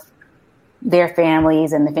have their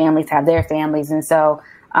families and the families have their families. And so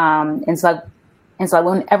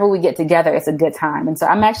whenever we get together, it's a good time. And so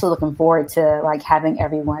I'm actually looking forward to having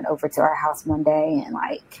everyone over to our house one day. And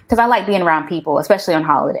cause I like being around people, especially on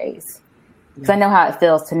holidays, cause I know how it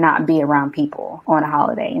feels to not be around people on a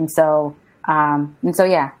holiday. And so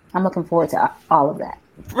yeah, I'm looking forward to all of that.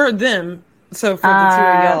 For them. So for the 2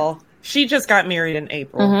 of y'all, she just got married in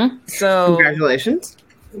April. Mm-hmm. So congratulations.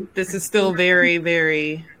 This is still very,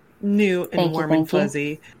 very new and warm and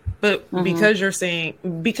fuzzy. But because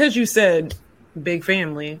you said big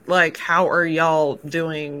family, how are y'all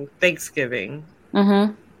doing Thanksgiving?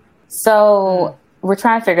 So we're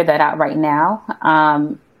trying to figure that out right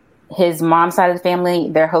now. His mom's side of the family,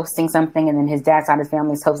 they're hosting something, and then his dad's side of the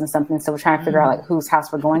family is hosting something. So we're trying to figure out whose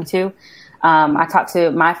house we're going to. I talked to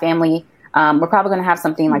my family. We're probably going to have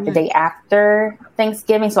something the day after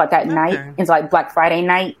Thanksgiving. So that night, it's Black Friday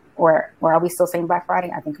night, or are we still saying Black Friday?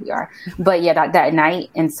 I think we are. But yeah, that night.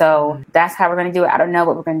 And so that's how we're going to do it. I don't know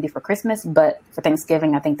what we're going to do for Christmas, but for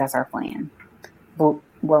Thanksgiving, I think that's our plan.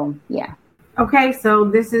 Well, yeah. Okay. So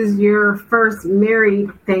this is your first married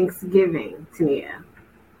Thanksgiving, Tania.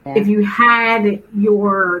 Yeah. If you had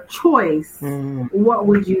your choice, what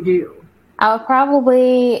would you do? I would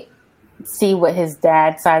probably see what his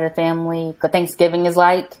dad's side of the family, the Thanksgiving is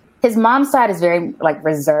like. His mom's side is very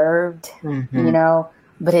reserved,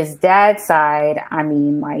 but his dad's side, I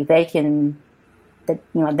mean, they can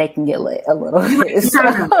get lit a little bit. So,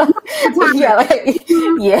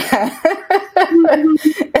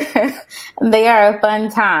 they are a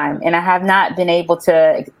fun time, and I have not been able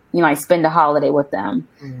to, spend a holiday with them,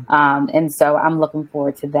 and so I'm looking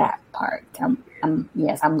forward to that part. I'm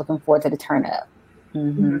looking forward to the turn up. I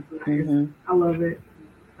love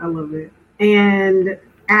it. And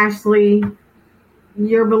Ashley,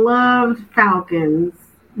 your beloved Falcons,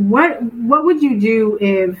 what would you do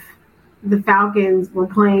if the Falcons were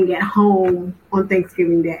playing at home on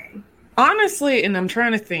Thanksgiving Day? Honestly, and I'm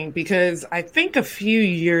trying to think, because I think a few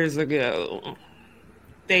years ago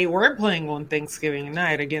they were playing on Thanksgiving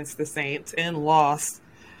night against the Saints and lost.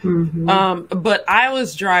 But I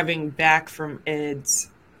was driving back from Ed's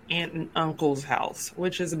aunt and uncle's house,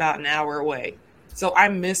 which is about an hour away. So I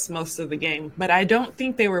missed most of the game, but I don't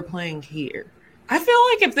think they were playing here. I feel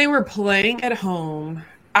like if they were playing at home,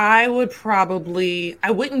 I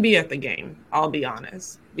wouldn't be at the game, I'll be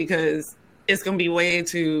honest, because it's going to be way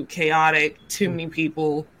too chaotic, too many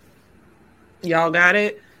people. Y'all got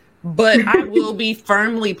it. But I will be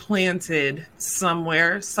firmly planted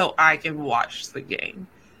somewhere so I can watch the game.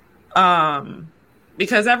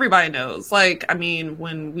 Because everybody knows, like, I mean,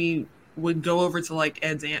 when we would go over to like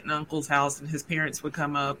Ed's aunt and uncle's house and his parents would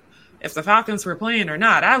come up, if the Falcons were playing or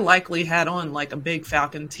not, I likely had on like a big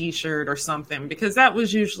Falcon t-shirt or something, because that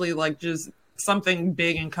was usually like just something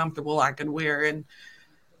big and comfortable I could wear. And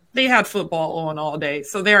they had football on all day,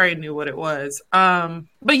 so they already knew what it was.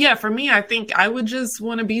 But yeah, for me, I think I would just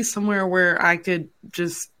want to be somewhere where I could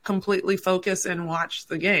just completely focus and watch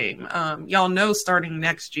the game. Y'all know starting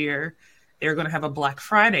next year, they're going to have a Black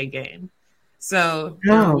Friday game. So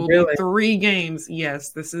there will be 3 games. Yes,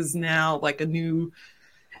 this is now like a new...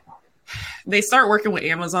 They start working with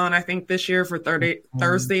Amazon, I think, this year for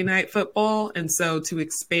Thursday night football. And so to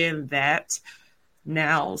expand that,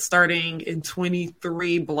 now starting in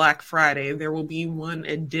 23 Black Friday, there will be 1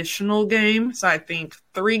 additional game. So I think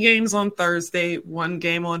 3 games on Thursday, 1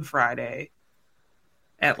 game on Friday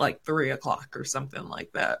at like 3:00 or something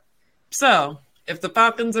like that. So if the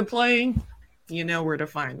Falcons are playing, you know where to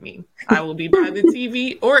find me. I will be by the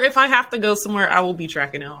TV, or if I have to go somewhere, I will be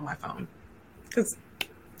tracking it on my phone, because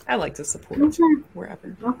I like to support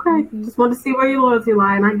wherever. Okay. Just want to see where your loyalty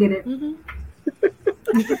lie, and I get it. Mm-hmm.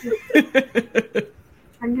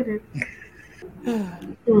 I get it.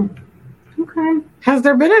 Okay. Has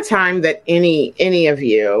there been a time that any of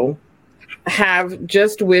you have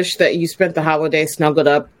just wished that you spent the holiday snuggled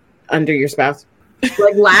up under your spouse?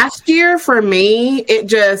 Like last year for me,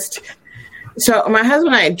 so my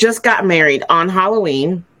husband and I just got married on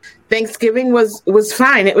Halloween. Thanksgiving was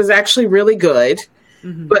fine. It was actually really good.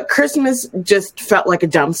 Mm-hmm. But Christmas just felt like a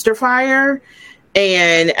dumpster fire.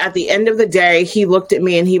 And at the end of the day, he looked at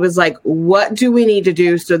me and he was like, what do we need to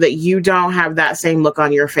do so that you don't have that same look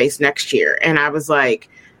on your face next year? And I was like,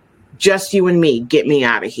 just you and me, get me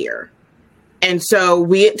out of here. And so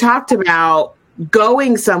we had talked about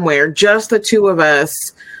going somewhere, just the 2 of us,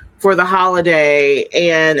 for the holiday.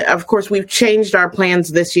 And of course, we've changed our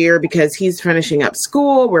plans this year because he's finishing up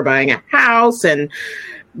school. We're buying a house, and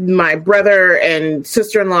my brother and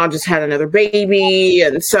sister-in-law just had another baby.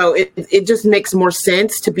 And so it just makes more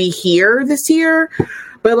sense to be here this year.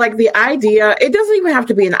 But like the idea, it doesn't even have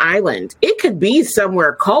to be an island. It could be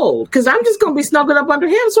somewhere cold, because I'm just going to be snuggled up under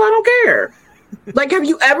him, so I don't care. Like, have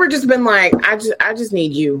you ever just been like, I just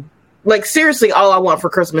need you? Like, seriously, all I want for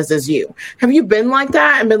Christmas is you. Have you been like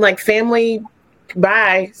that and been like, family,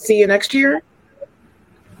 bye, see you next year?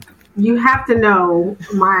 You have to know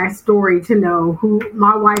my story to know who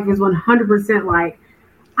my wife is. 100% like,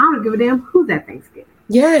 I don't give a damn who's at Thanksgiving.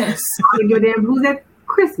 Yes. I don't give a damn who's at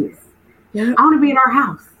Christmas. Yeah. I want to be in our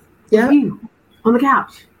house. Yeah. With you on the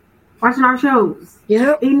couch, watching our shows.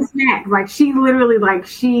 Yeah. Eating snacks. Like, she literally, like,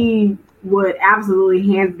 she would absolutely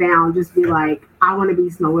hands down just be like, I want to be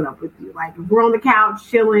snowed up with you. Like, if we're on the couch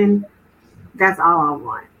chilling, that's all I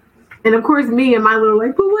want. And of course, me and my little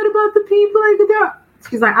like, but what about the people like the dog?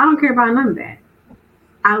 She's like, I don't care about none of that.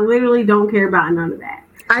 I literally don't care about none of that.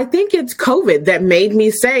 I think it's COVID that made me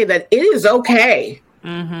say that it is okay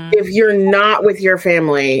if you're not with your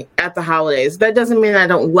family at the holidays. That doesn't mean I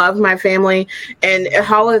don't love my family. And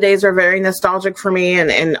holidays are very nostalgic for me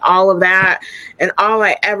and all of that. And all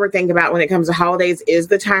I ever think about when it comes to holidays is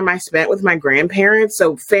the time I spent with my grandparents.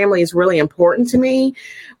 So family is really important to me.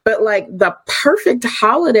 But like the perfect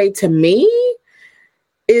holiday to me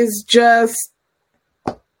is just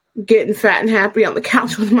getting fat and happy on the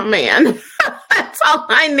couch with my man. That's all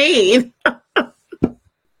I need.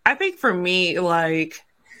 I think for me, like,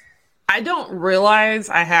 I don't realize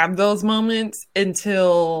I have those moments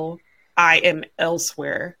until I am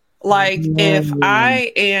elsewhere. Like, if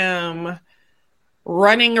I am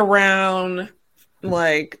running around,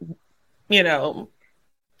 like, you know,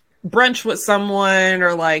 brunch with someone,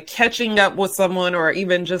 or like catching up with someone, or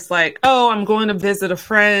even just like, oh, I'm going to visit a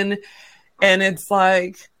friend, and it's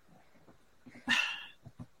like,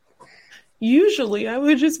 usually I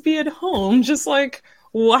would just be at home, just like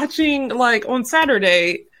watching. Like on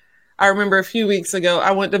Saturday, I remember a few weeks ago,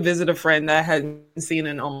 I went to visit a friend that I hadn't seen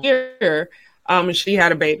in a year. She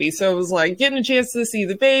had a baby. So it was like getting a chance to see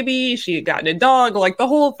the baby. She had gotten a dog, like the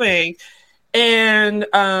whole thing. And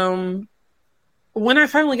when I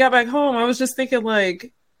finally got back home, I was just thinking,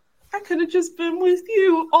 like, I could have just been with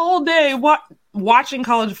you all day watching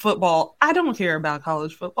college football. I don't care about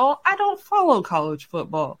college football. I don't follow college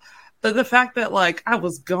football. But the fact that, like, I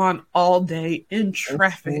was gone all day in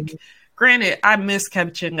traffic. Granted, I miss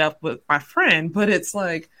catching up with my friend, but it's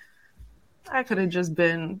like, I could have just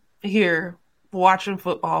been here watching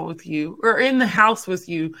football with you, or in the house with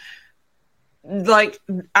you. like,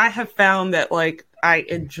 I have found that, like, I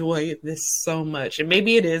enjoy this so much. And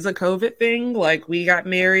maybe it is a COVID thing. Like, we got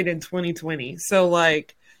married in 2020. So,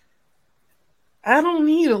 like, I don't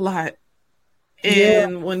need a lot.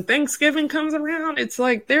 And when Thanksgiving comes around, it's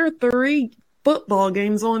like there are 3 football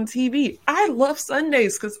games on TV. I love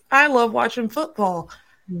Sundays because I love watching football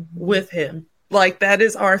with him. Like, that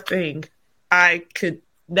is our thing.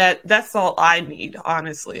 That's all I need,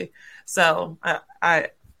 honestly. So I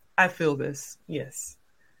feel this. Yes.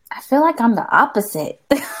 I feel like I'm the opposite.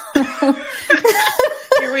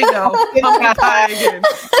 Here we go. Pumpkin pie again.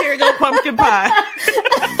 Here we go, pumpkin pie.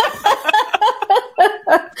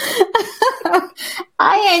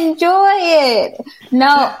 I enjoy it.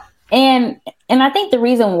 No, and I think the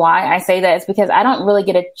reason why I say that is because I don't really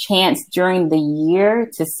get a chance during the year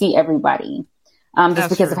to see everybody. Just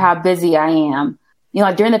because of how busy I am. You know,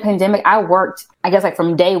 like during the pandemic, I worked, I guess, like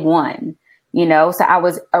from day one, you know, so I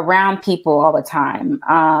was around people all the time.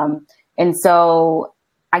 And so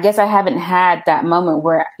I guess I haven't had that moment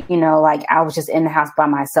where, you know, like I was just in the house by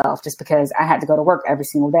myself just because I had to go to work every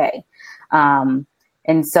single day.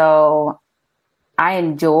 And so I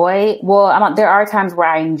enjoy, there are times where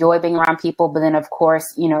I enjoy being around people, but then of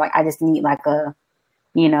course, you know, like I just need like a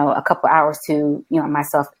couple hours to, you know,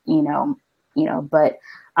 myself, but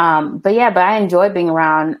I enjoy being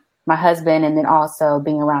around my husband and then also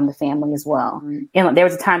being around the family as well. Mm-hmm. And there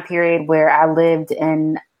was a time period where I lived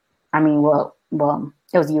in,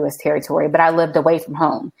 it was U.S. territory, but I lived away from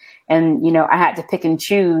home. And, you know, I had to pick and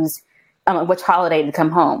choose which holiday to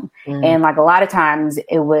come home. Mm-hmm. And like a lot of times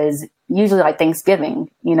it was usually like Thanksgiving,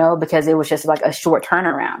 you know, because it was just like a short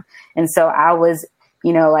turnaround. And so I was,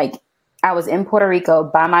 you know, like I was in Puerto Rico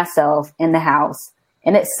by myself in the house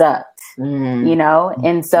and it sucked, you know?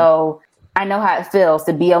 And so I know how it feels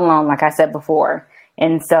to be alone, like I said before.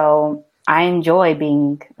 And so I enjoy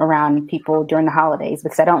being around people during the holidays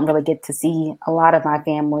because I don't really get to see a lot of my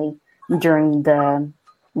family during the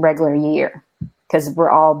regular year because we're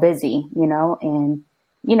all busy, you know, and,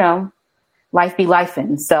 you know, life be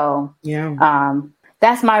lifing. So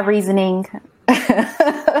that's my reasoning.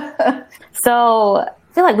 So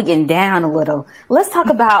I feel like we're getting down a little. Let's talk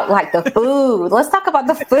about like the food. Let's talk about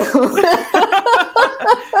the food.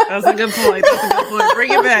 That's a good point.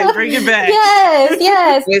 Bring it back. Yes.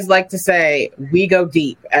 I always like to say we go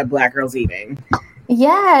deep at Black Girls Eating.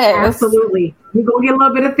 Yes. Absolutely. We're going to get a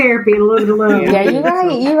little bit of therapy and a little bit of love. Yeah,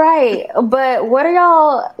 you're right. But what are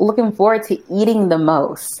y'all looking forward to eating the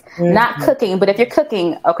most? Mm-hmm. Not cooking, but if you're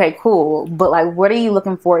cooking, okay, cool. But like, what are you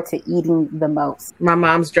looking forward to eating the most? My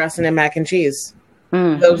mom's dressing in mac and cheese.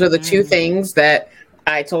 Mm-hmm. Those are the 2 things that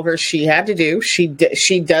I told her she had to do. She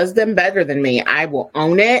does them better than me. I will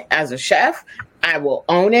own it as a chef. I will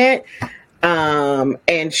own it.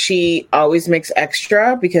 And she always makes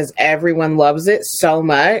extra because everyone loves it so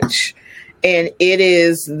much. And it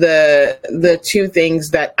is the 2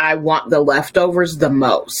 things that I want the leftovers the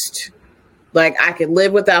most. Like I could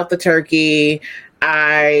live without the turkey.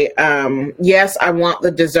 Yes, I want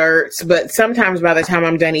the desserts, but sometimes by the time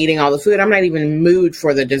I'm done eating all the food, I'm not even in the mood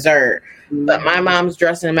for the dessert. Mm-hmm. But my mom's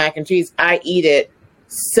dressing in mac and cheese. I eat it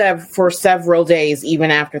for several days, even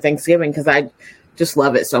after Thanksgiving, because I just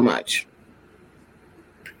love it so much.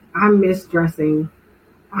 I miss dressing.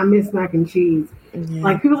 I miss mac and cheese. Yeah.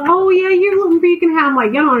 Like people, oh yeah, you're looking vegan. How I'm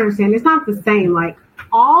like, y'all don't understand. It's not the same. Like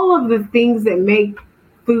all of the things that make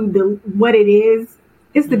food what it is.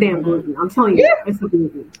 It's the damn gluten. I'm telling you, it's the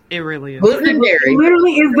gluten. It really is. Gluten and dairy.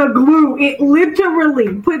 Literally is the glue. It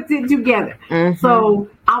literally puts it together. Mm-hmm. So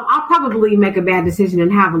I'll probably make a bad decision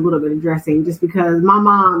and have a little bit of dressing just because my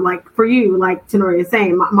mom, like for you, like Tenoria is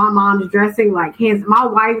saying, my mom's dressing, like hands. My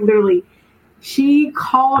wife literally, she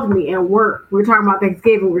called me at work. We were talking about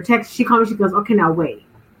Thanksgiving. We're texting. She called me. She goes, okay, now wait.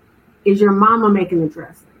 Is your mama making the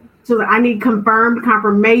dressing? She's like, I need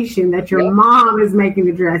confirmation that your mom is making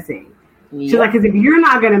the dressing. She's like, because if you're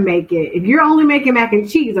not going to make it, if you're only making mac and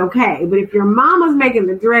cheese, okay. But if your mama's making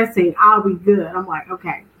the dressing, I'll be good. I'm like,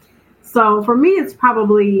 okay. So for me, it's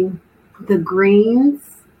probably the greens.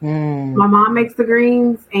 My mom makes the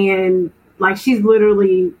greens. And like, she's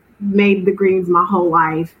literally made the greens my whole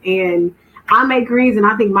life. And I make greens and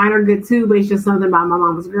I think mine are good too. But it's just something about my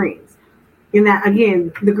mama's greens. And that,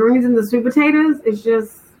 again, the greens and the sweet potatoes, it's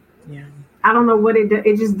just, I don't know what it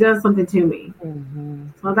just does something to me. Mm-hmm.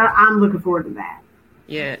 So that I'm looking forward to that.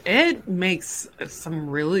 Yeah, Ed makes some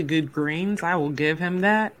really good greens. I will give him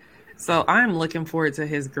that. So I'm looking forward to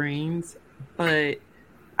his greens. But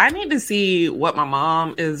I need to see what my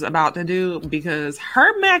mom is about to do because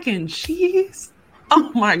her mac and cheese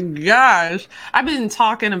Oh my gosh. I've been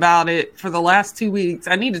talking about it for the last 2 weeks.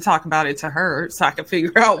 I need to talk about it to her so I can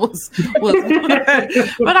figure out what's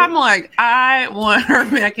but I'm like, I want her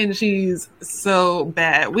mac and cheese so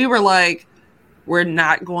bad. We were like, we're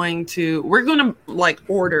going to like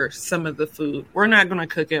order some of the food. We're not going to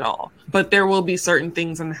cook it all, but there will be certain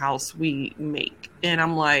things in the house we make. And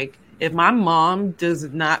I'm like, if my mom does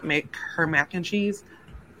not make her mac and cheese,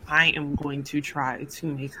 I am going to try to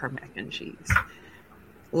make her mac and cheese.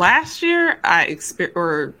 Last year,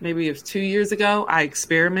 or maybe it was 2 years ago, I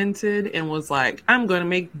experimented and was like, I'm going to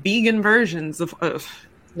make vegan versions of.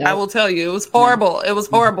 Yep. I will tell you, it was horrible. It was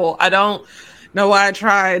horrible. I don't know why I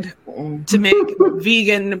tried to make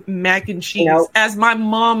vegan mac and cheese as my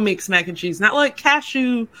mom makes mac and cheese, not like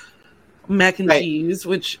cashew mac and cheese,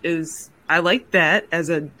 which is, I like that as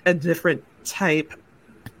a different type.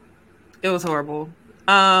 It was horrible.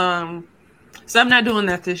 So I'm not doing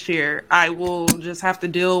that this year. I will just have to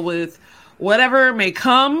deal with whatever may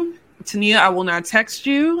come. Tania, I will not text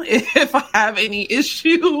you if I have any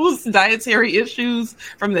issues, dietary issues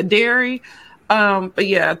from the dairy. But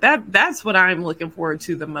yeah, that's what I'm looking forward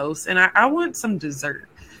to the most. And I want some dessert.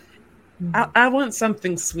 I want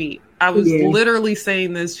something sweet. I was literally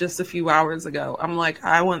saying this just a few hours ago. I'm like,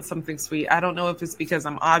 I want something sweet. I don't know if it's because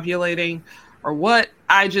I'm ovulating or what.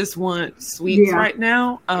 I just want sweets right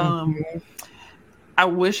now. I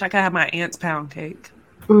wish I could have my aunt's pound cake.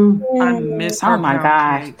 I miss her. Oh my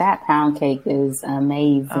gosh, cake. That pound cake is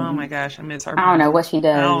amazing. Oh my gosh, I miss her. I don't know what she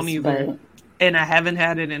does. I don't either. But... And I haven't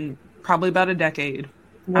had it in probably about a decade.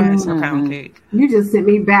 I miss her pound cake. You just sent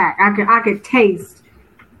me back. I could taste.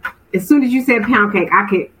 As soon as you said pound cake, I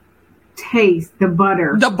could taste the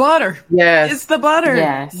butter. The butter. Yes. It's the butter.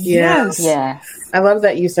 Yes. I love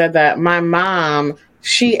that you said that. My mom,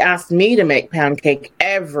 she asked me to make pound cake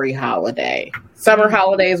every holiday. Summer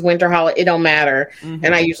holidays, winter holiday, it don't matter.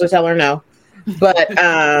 And I usually tell her no. But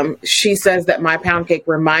she says that my pound cake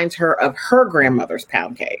reminds her of her grandmother's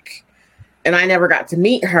pound cake. And I never got to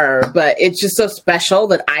meet her, but it's just so special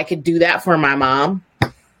that I could do that for my mom.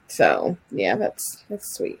 So, yeah, that's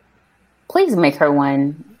sweet. Please make her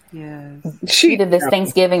one. Yes. Either this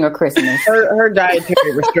Thanksgiving or Christmas. Her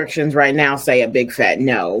dietary restrictions right now say a big fat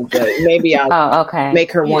no, but maybe I'll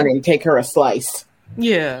make her one and take her a slice.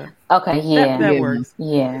 Yeah. Okay, yeah. That works.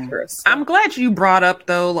 Yeah. I'm glad you brought up,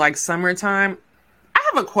 though, like summertime.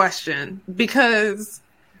 I have a question because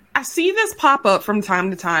I see this pop up from time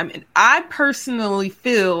to time, and I personally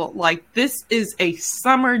feel like this is a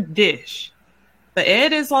summer dish. But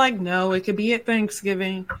Ed is like, no, it could be at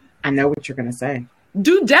Thanksgiving. I know what you're going to say.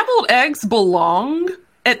 Do deviled eggs belong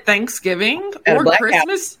at Thanksgiving or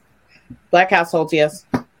Christmas? Black households, yes.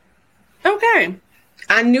 Okay.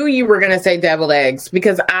 I knew you were going to say deviled eggs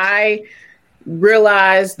because I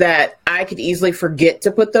realized that I could easily forget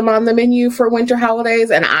to put them on the menu for winter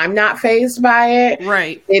holidays, and I'm not fazed by it.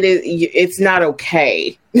 Right. It's not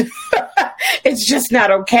okay. It's just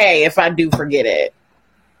not okay if I do forget it.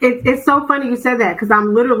 It's so funny you said that because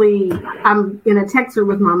I'm in a texter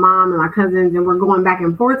with my mom and my cousins, and we're going back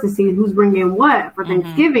and forth to see who's bringing what for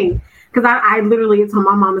Thanksgiving. Because I literally told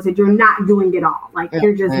my mom and said, you're not doing it all. Like,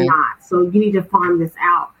 you're just not. So you need to farm this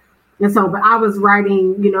out. And so, but I was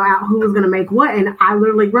writing, out who was going to make what. And I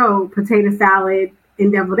literally wrote potato salad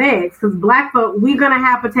and deviled eggs. Because Black folk, we're going to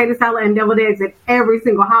have potato salad and deviled eggs at every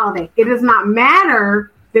single holiday. It does not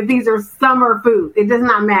matter that these are summer food. It does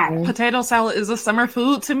not matter. Potato salad is a summer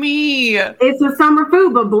food to me. It's a summer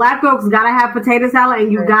food, but Black folks got to have potato salad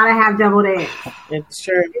and you got to have deviled eggs. It's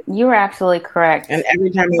true. You're absolutely correct. And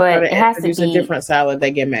every time you try to introduce a different salad,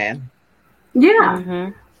 they get mad.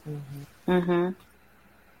 Yeah. But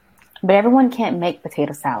everyone can't make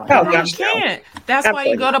potato salad. Oh, you can't. That's why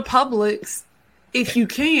you go to Publix. If you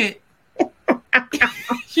can't,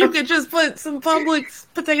 you could just put some Publix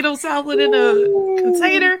potato salad in a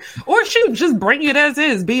container, or shoot, just bring it as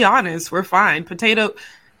is. Be honest, we're fine.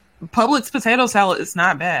 Publix potato salad is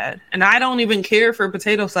not bad, and I don't even care for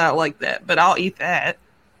potato salad like that, but I'll eat that.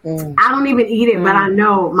 I don't even eat it, but I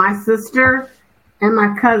know my sister and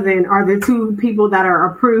my cousin are the two people that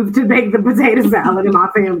are approved to make the potato salad in my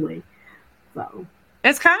family. So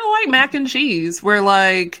it's kind of like mac and cheese, where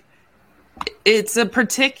like it's a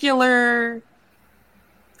particular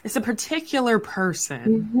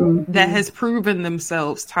person that has proven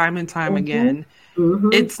themselves time and time again.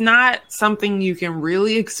 It's not something you can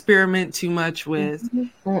really experiment too much with.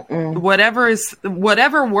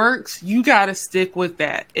 Whatever works, you got to stick with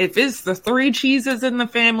that. If it's the 3 cheeses in the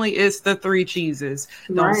family, it's the 3 cheeses.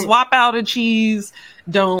 Don't swap out a cheese.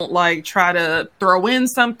 Don't like try to throw in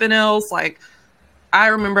something else. Like I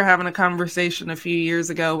remember having a conversation a few years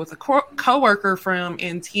ago with a coworker from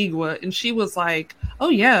Antigua, and she was like, "Oh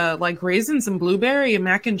yeah, like raisins and blueberry and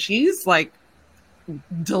mac and cheese, like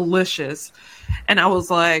delicious." And I was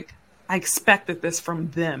like, I expected this from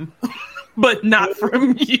them, but not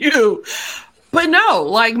from you. But no,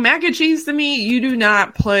 like mac and cheese to me, you do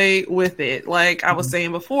not play with it. Like I was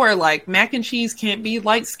saying before, like mac and cheese can't be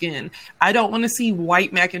light skin. I don't want to see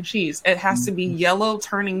white mac and cheese. It has to be yellow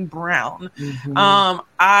turning brown.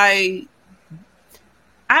 I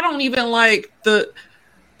don't even like the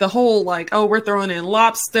whole like, oh, we're throwing in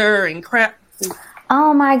lobster and crab.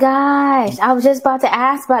 Oh my gosh. I was just about to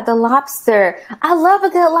ask about the lobster. I love a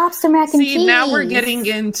good lobster mac and cheese. See, now we're getting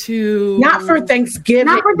into... Not for Thanksgiving.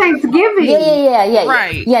 Not for Thanksgiving. Yeah.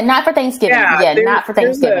 Right. Yeah, not for Thanksgiving. Yeah, not for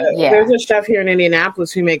Thanksgiving. There's a chef here in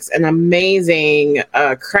Indianapolis who makes an amazing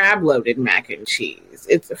crab-loaded mac and cheese.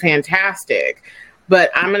 It's fantastic. But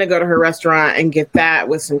I'm going to go to her restaurant and get that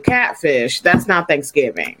with some catfish. That's not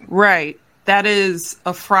Thanksgiving. Right. That is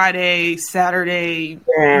a Friday, Saturday,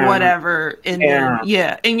 whatever. And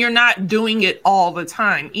and you're not doing it all the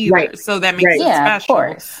time either. Right. So that makes it special. Of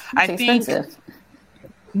course. I think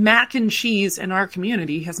mac and cheese in our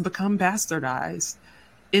community has become bastardized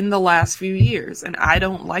in the last few years, and I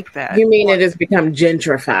don't like that. You mean it has become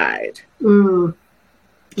gentrified?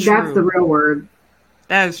 That's the real word.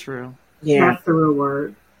 That is true. Yeah. That's the real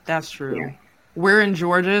word. That's true. Yeah. We're in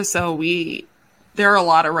Georgia, so there are a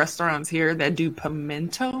lot of restaurants here that do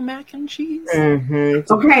pimento mac and cheese.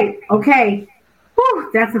 Okay. Whew,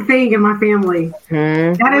 that's a thing in my family.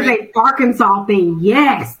 That is a Arkansas thing.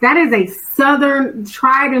 Yes. That is a Southern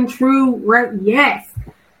tried and true. Yes.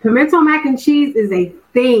 Pimento mac and cheese is a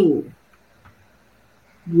thing.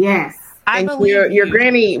 Yes. And your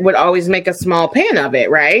granny would always make a small pan of it,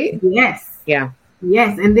 right? Yes. Yeah.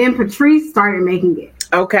 Yes. And then Patrice started making it.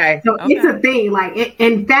 Okay. So it's a thing. Like,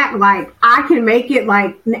 in fact, like I can make it.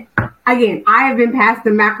 Like, again, I have been past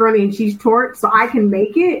the macaroni and cheese torch, so I can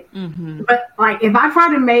make it. But like, if I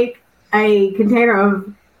try to make a container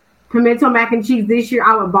of pimento mac and cheese this year,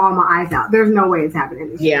 I would bawl my eyes out. There's no way it's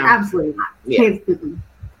happening this year. Absolutely not. Yeah.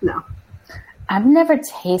 No. I've never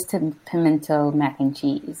tasted pimento mac and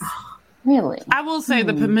cheese. Really? I will say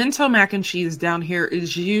the pimento mac and cheese down here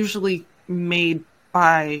is usually made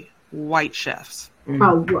by white chefs.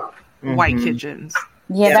 Oh, well. White kitchens.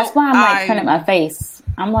 Yeah, that's why I'm like turning my face.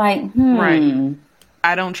 I'm like, Right.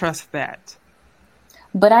 I don't trust that.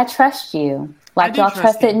 But I trust you. Like y'all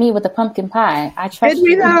trusted me with the pumpkin pie. I trust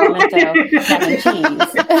you with pimento mac and cheese.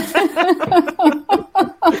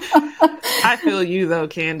 I feel you though,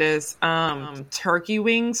 Candace. Turkey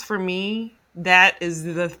wings for me, that is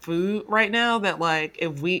the food right now that like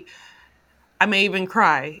I may even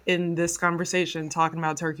cry in this conversation talking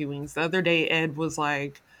about turkey wings. The other day, Ed was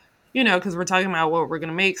like, because we're talking about what we're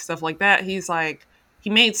going to make, stuff like that. He's like,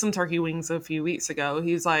 he made some turkey wings a few weeks ago.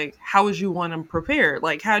 He's like, how would you want them prepared?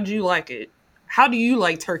 Like, how'd you like it? How do you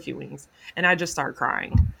like turkey wings? And I just start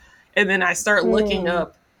crying. And then I start looking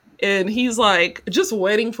up and he's like, just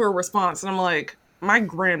waiting for a response. And I'm like, my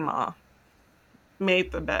grandma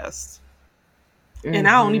made the best. And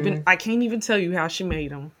I can't even tell you how she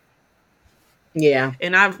made them. Yeah.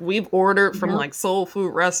 And we've ordered from like soul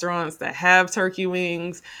food restaurants that have turkey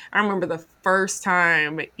wings. I remember the first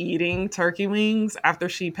time eating turkey wings after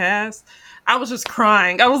she passed, I was just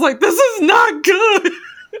crying. I was like, this is not good.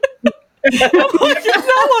 I'm like, it's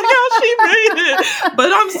not like how she made it.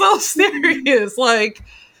 But I'm so serious. Like,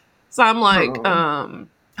 so I'm like, I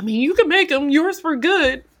mean, you can make them. Yours were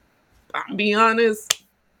good. I'll be honest,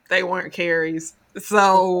 they weren't Carrie's.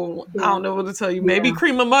 So I don't know what to tell you. Maybe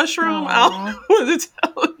cream of mushroom. I don't know what to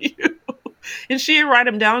tell you. And she didn't write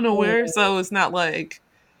them down nowhere, so it's not like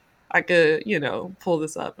I could, pull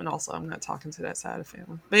this up. And also, I'm not talking to that side of the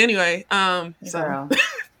family. But anyway, so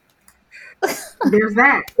there's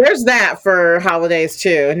that. There's that for holidays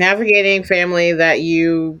too. Navigating family that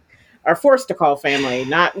you are forced to call family,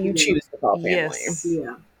 not you choose to call family. Yes.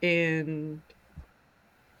 Yeah. And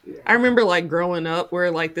I remember like growing up where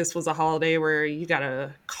like this was a holiday where you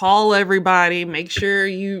gotta call everybody, make sure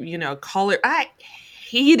you call it. I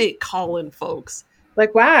hated calling folks.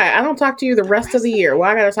 Like, why? I don't talk to you the rest of the year.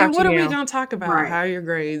 Why I gotta talk to you? What are we gonna talk about? Right. How are your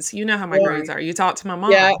grades? You know how my grades are. You talk to my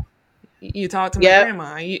mom. Yeah. You talk to my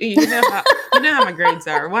grandma. You know how my grades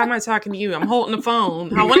are. Why am I talking to you? I'm holding the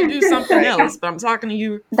phone. I want to do something else, but I'm talking to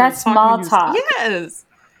you. That's small talk. Yes.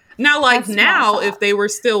 Now, like if they were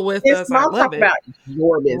still with us, I love it. About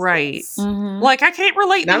your business. Right. Mm-hmm. Like I can't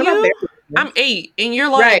relate to you. I'm 8 and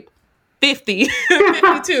you're like 50,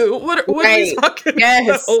 52. What are you talking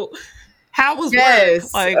about? How was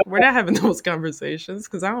work? Like we're not having those conversations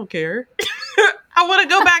because I don't care. I I want to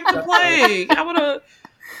go back to play. I want to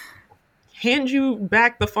hand you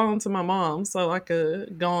back the phone to my mom so I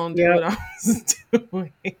could go and do what I was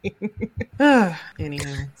doing.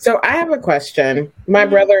 Anyhow. So I have a question. My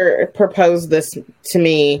brother proposed this to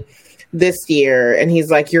me this year, and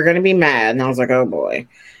he's like, "You're going to be mad." And I was like, "Oh boy."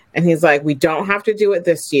 And he's like, "We don't have to do it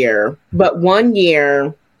this year, but one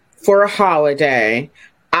year for a holiday,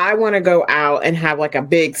 I want to go out and have like a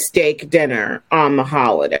big steak dinner on the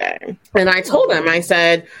holiday." And I told him, I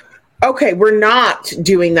said, "Okay, we're not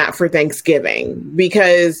doing that for Thanksgiving,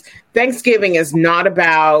 because Thanksgiving is not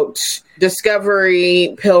about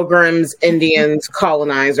discovery, pilgrims, Indians,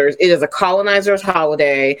 colonizers. It is a colonizer's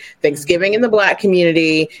holiday. Thanksgiving in the Black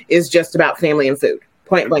community is just about family and food,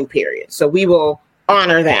 point blank period. So we will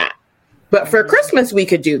honor that. But for Christmas, we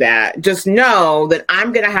could do that. Just know that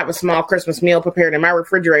I'm going to have a small Christmas meal prepared in my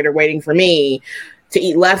refrigerator waiting for me to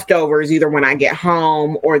eat leftovers either when I get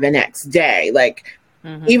home or the next day." Like,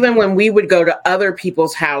 even when we would go to other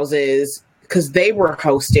people's houses because they were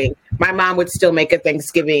hosting, my mom would still make a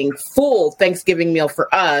full Thanksgiving meal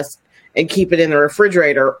for us and keep it in the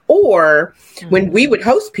refrigerator. Or when we would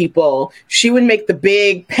host people, she would make the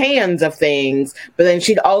big pans of things, but then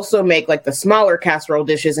she'd also make like the smaller casserole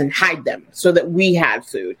dishes and hide them so that we had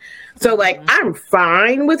food. So like, I'm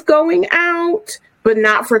fine with going out, but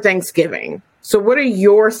not for Thanksgiving. So what are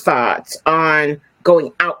your thoughts on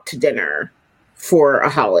going out to dinner for a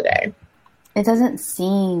holiday? It doesn't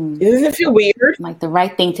seem... Doesn't it feel weird? Like the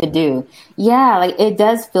right thing to do. Yeah, like it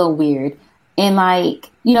does feel weird. And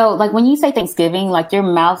like, you know, like when you say Thanksgiving, like your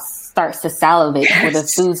mouth starts to salivate for the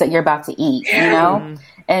foods that you're about to eat, you know?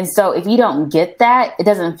 And so if you don't get that, it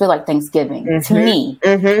doesn't feel like Thanksgiving to me.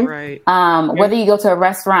 Right. Whether you go to a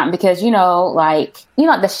restaurant, because,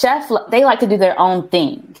 the chef, they like to do their own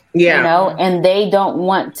thing, you know, and they don't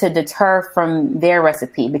want to deter from their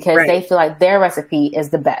recipe because they feel like their recipe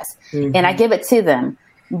is the best. And I give it to them.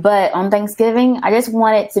 But on Thanksgiving, I just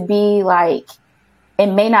want it to be like, it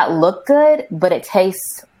may not look good, but it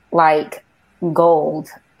tastes like gold.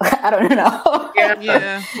 I don't know.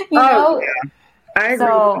 You know? I agree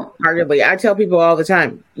wholeheartedly. I tell people all the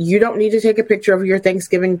time, you don't need to take a picture of your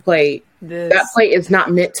Thanksgiving plate. That plate is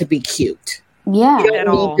not meant to be cute. Yeah. You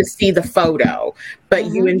don't need to see the photo, but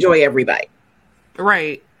you enjoy every bite.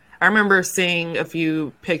 Right. I remember seeing a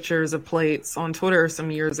few pictures of plates on Twitter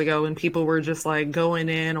some years ago, and people were just like going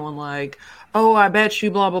in on like, "Oh, I bet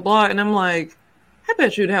you blah, blah, blah." And I'm like, I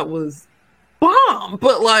bet you that was bomb.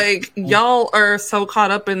 But like, y'all are so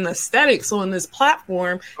caught up in the aesthetics on this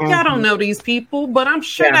platform. Y'all don't know these people, but I'm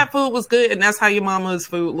sure that food was good, and that's how your mama's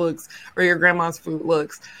food looks or your grandma's food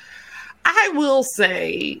looks. I will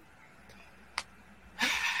say,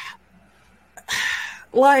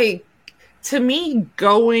 like, to me,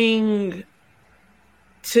 going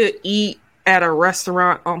to eat at a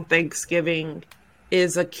restaurant on Thanksgiving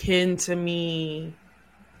is akin to me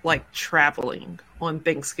like traveling on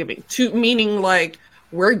Thanksgiving, meaning like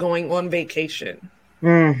we're going on vacation.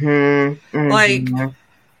 Like,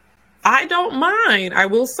 I don't mind, I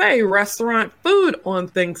will say, restaurant food on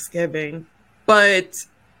Thanksgiving, but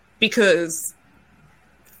because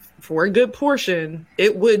for a good portion,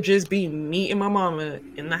 it would just be me and my mama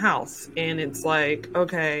in the house. And it's like,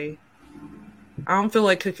 okay, I don't feel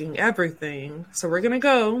like cooking everything. So we're going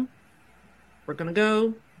to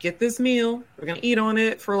go get this meal. We're going to eat on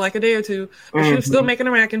it for like a day or two. But she was still making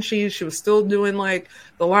a mac and cheese. She was still doing like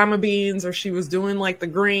the lima beans, or she was doing like the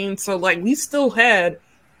greens. So like we still had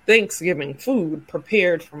Thanksgiving food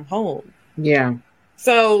prepared from home. Yeah.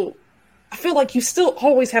 So I feel like you still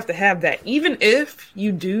always have to have that, even if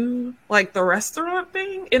you do like the restaurant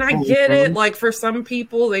thing. And I get it. Like for some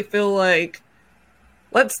people, they feel like,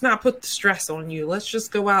 let's not put the stress on you. Let's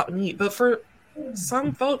just go out and eat. But for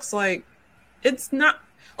some folks, like, it's not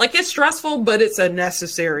like, it's stressful, but it's a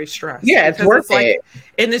necessary stress. Yeah, it's worth it.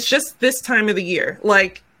 And it's just this time of the year.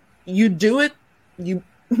 Like, you do it, you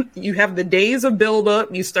have the days of build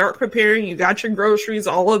up, you start preparing, you got your groceries,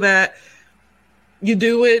 all of that. You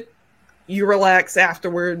do it. You relax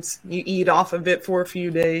afterwards. You eat off of it for a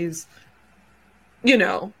few days, you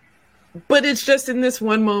know, but it's just in this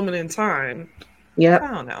one moment in time. Yeah. I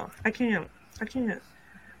don't know. I can't. I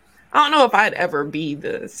don't know if I'd ever be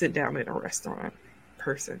the sit down in a restaurant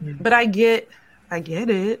person, but I get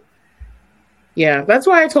it. Yeah. That's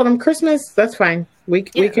why I told him Christmas, that's fine. We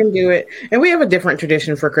can do it. And we have a different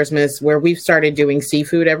tradition for Christmas where we've started doing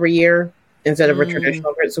seafood every year instead of a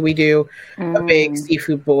traditional. So we do a big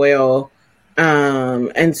seafood boil.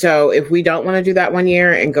 And so if we don't want to do that one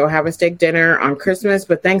year and go have a steak dinner on Christmas,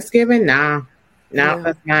 but Thanksgiving, that's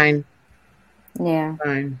fine. Yeah.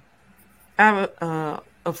 Fine. I have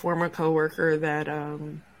a former coworker that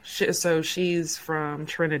she's from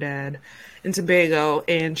Trinidad and Tobago,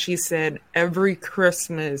 and she said every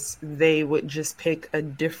Christmas they would just pick a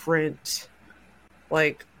different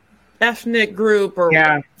like ethnic group or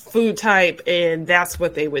food type, and that's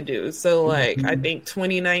what they would do. So like I think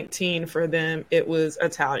 2019 for them it was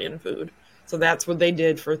Italian food. So that's what they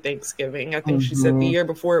did for Thanksgiving. I think she said the year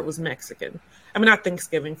before it was Mexican. I mean, not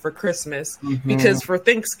Thanksgiving, for Christmas, because for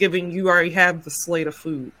Thanksgiving you already have the slate of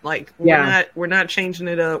food. Like we're not changing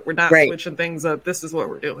it up. We're not switching things up. This is what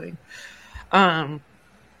we're doing. And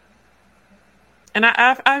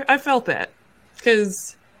I felt that,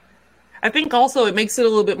 because I think also it makes it a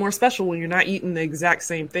little bit more special when you're not eating the exact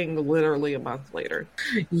same thing literally a month later.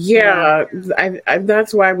 Yeah, I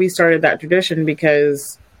that's why we started that tradition,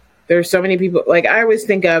 because there's so many people. Like, I always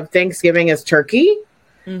think of Thanksgiving as turkey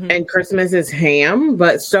and Christmas is ham,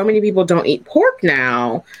 but so many people don't eat pork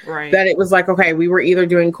now that it was like, okay, we were either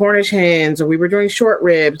doing Cornish hens or we were doing short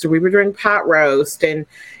ribs or we were doing pot roast, and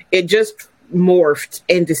it just morphed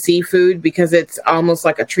into seafood because it's almost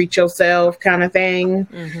like a treat yourself kind of thing.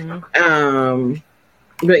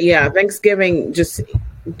 But yeah, Thanksgiving, just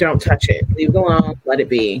don't touch it. Leave it alone. Let it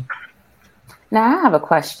be. Now I have a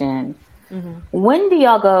question. When do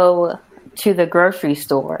y'all go to the grocery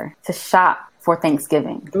store to shop for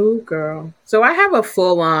Thanksgiving? Ooh, girl. So I have a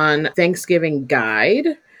full-on Thanksgiving guide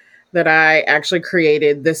that I actually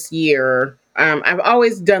created this year. I've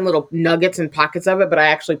always done little nuggets and pockets of it, but I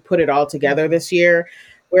actually put it all together this year,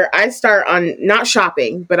 where I start on not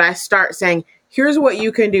shopping, but I start saying, here's what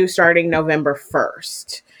you can do starting November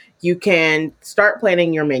 1st. You can start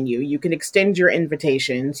planning your menu. You can extend your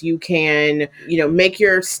invitations. You can, make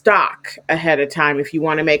your stock ahead of time. If you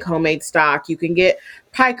want to make homemade stock, you can get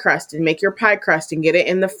pie crust and make your pie crust and get it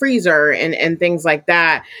in the freezer and things like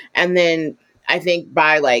that. And then I think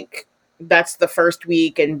by that's the first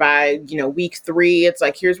week. And by, week 3, it's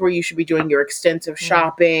like, here's where you should be doing your extensive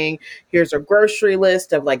shopping. Here's a grocery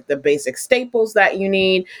list of the basic staples that you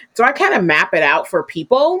need. So I kind of map it out for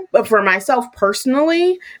people, but for myself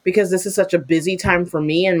personally, because this is such a busy time for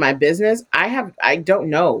me and my business, I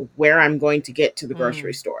don't know where I'm going to get to the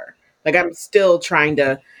grocery store. Like, I'm still trying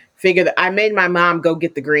to figure that. I made my mom go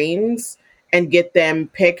get the greens and get them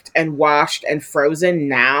picked and washed and frozen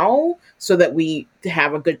now, so that we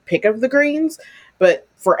have a good pick of the greens. But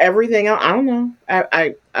for everything else, I don't know.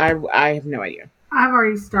 I have no idea. I've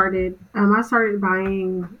already started. I started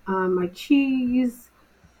buying my cheese,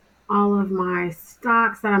 all of my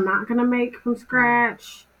stocks that I'm not going to make from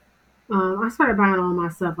scratch. I started buying all my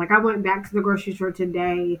stuff. Like, I went back to the grocery store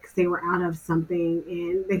today because they were out of something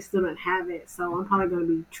and they still don't have it. So I'm probably going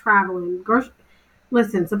to be traveling.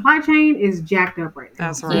 Listen, supply chain is jacked up right now.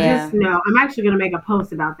 That's right. So just know, I'm actually going to make a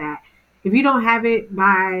post about that. If you don't have it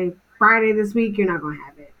by Friday this week, you're not going to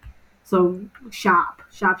have it. So shop.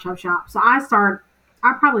 So I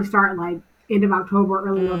probably start end of October,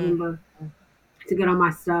 early November to get all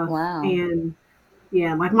my stuff. Wow. And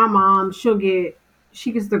yeah, like my mom, she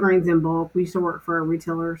gets the greens in bulk. We used to work for a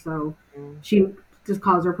retailer. So she just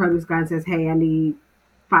calls her produce guy and says, hey, I need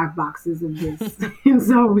 5 boxes of this. And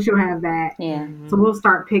so she'll have that. Yeah. So we'll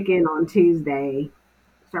start picking on Tuesday.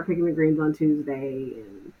 Start picking the greens on Tuesday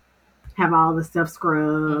and have all the stuff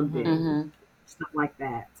scrubbed and stuff like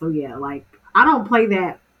that. So yeah, I don't play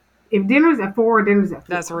that. If dinner's at 4, dinner's at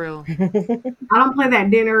 4. That's real. I don't play that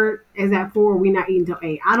dinner is at 4. We not eating till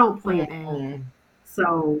 8. I don't play that.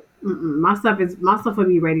 So my stuff will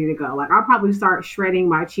be ready to go. I'll probably start shredding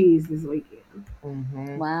my cheese this weekend.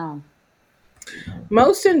 Wow.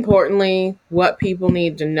 Most importantly, what people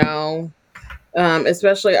need to know,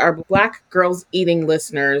 especially our Black Girls Eating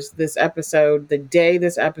listeners, the day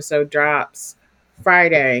this episode drops,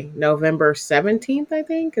 Friday, November 17th, I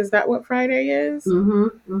think. Is that what Friday is?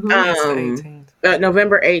 November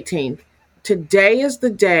 18th. Today is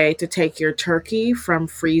the day to take your turkey from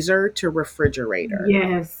freezer to refrigerator.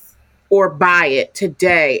 Yes. Or buy it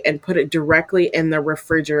today and put it directly in the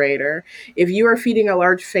refrigerator. If you are feeding a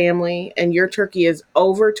large family and your turkey is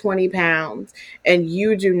over 20 pounds and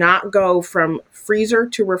you do not go from freezer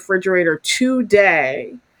to refrigerator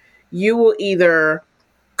today, you will either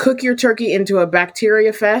cook your turkey into a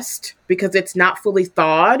bacteria fest because it's not fully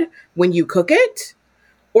thawed when you cook it,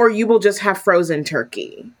 or you will just have frozen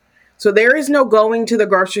turkey. So there is no going to the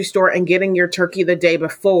grocery store and getting your turkey the day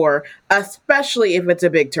before, especially if it's a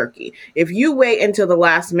big turkey. If you wait until the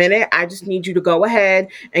last minute, I just need you to go ahead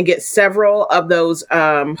and get several of those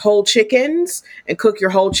whole chickens and cook your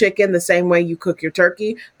whole chicken the same way you cook your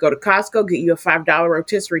turkey. Go to Costco, get you a $5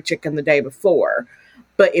 rotisserie chicken the day before.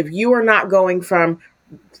 But if you are not going from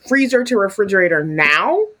freezer to refrigerator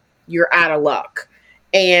now, you're out of luck.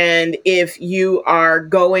 And if you are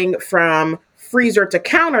going from freezer to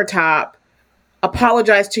countertop,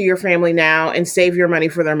 apologize to your family now and save your money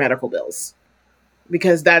for their medical bills,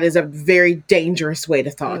 because that is a very dangerous way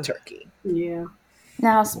to thaw a turkey. Yeah.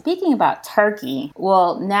 Now, speaking about turkey,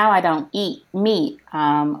 well, now I don't eat meat,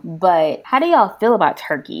 but how do y'all feel about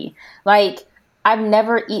turkey? Like, I've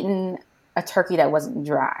never eaten a turkey that wasn't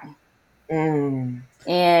dry. And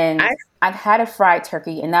I've had a fried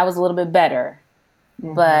turkey, and that was a little bit better.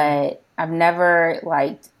 But I've never,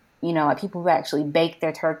 like people who actually bake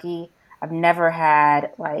their turkey, I've never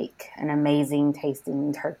had, like, an amazing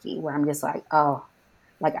tasting turkey where I'm just like, oh,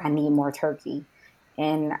 like, I need more turkey.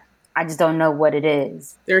 And I just don't know what it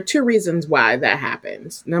is. There are two reasons why that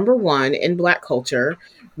happens. Number one, in Black culture,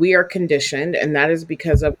 we are conditioned, and that is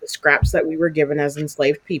because of the scraps that we were given as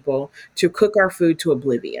enslaved people, to cook our food to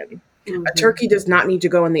oblivion. A turkey does not need to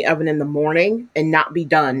go in the oven in the morning and not be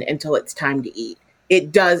done until it's time to eat.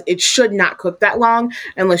 It should not cook that long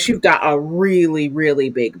unless you've got a really, really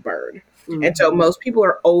big bird. And so most people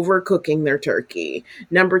are overcooking their turkey.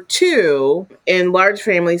 Number two, in large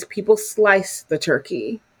families, people slice the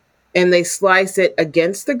turkey. And they slice it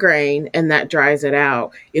against the grain, and that dries it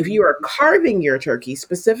out. If you are carving your turkey,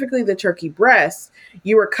 specifically the turkey breast,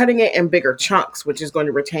 you are cutting it in bigger chunks, which is going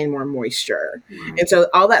to retain more moisture. And so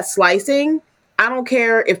all that slicing, I don't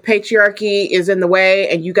care if patriarchy is in the way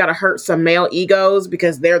and you got to hurt some male egos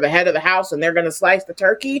because they're the head of the house and they're going to slice the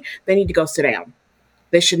turkey. They need to go sit down.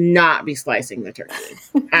 They should not be slicing the turkey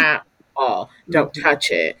at all. Don't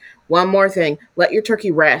touch it. One more thing, let your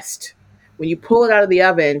turkey rest. When you pull it out of the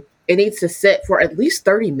oven, it needs to sit for at least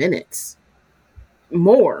 30 minutes.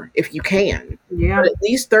 More if you can. Yeah. But at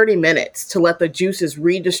least 30 minutes to let the juices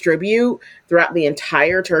redistribute throughout the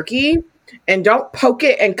entire turkey. And don't poke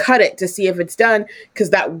it and cut it to see if it's done,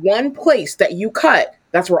 because that one place that you cut,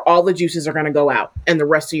 that's where all the juices are going to go out and the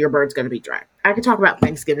rest of your bird's going to be dry. I could talk about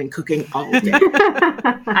Thanksgiving cooking all day.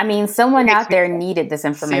 I mean, someone out there needed this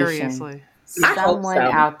information. Seriously. Someone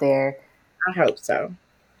out there. I hope so.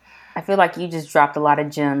 I feel like you just dropped a lot of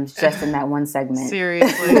gems just in that one segment.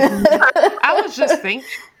 Seriously. I was just thinking.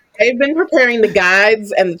 I've been preparing the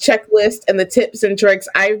guides and the checklist and the tips and tricks.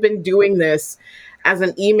 I've been doing this as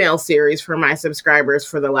an email series for my subscribers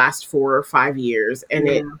for the last 4 or 5 years. And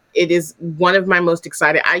it is one of my most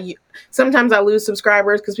excited. Sometimes I lose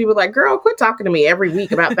subscribers because people are like, girl, quit talking to me every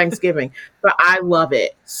week about Thanksgiving. But I love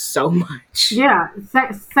it so much. Yeah.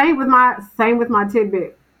 Same with my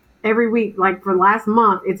tidbit. Every week, like for the last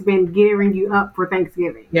month, it's been gearing you up for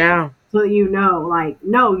Thanksgiving. Yeah. So that you know, like,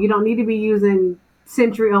 no, you don't need to be using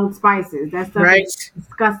century-old spices. That stuff is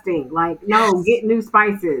disgusting. Like, no, get new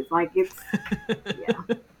spices. Like, it's,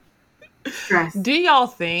 stress. Do y'all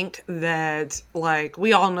think that, like,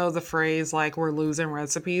 we all know the phrase, like, we're losing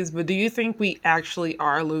recipes, but do you think we actually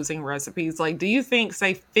are losing recipes? Like, do you think,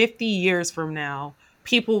 say, 50 years from now,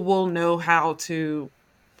 people will know how to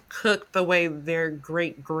cook the way their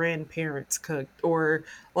great grandparents cooked, or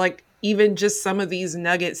like even just some of these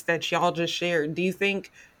nuggets that y'all just shared? Do you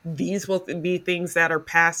think these will be things that are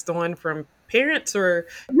passed on from parents, or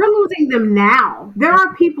we're losing them now? There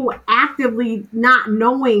are people actively not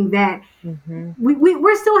knowing that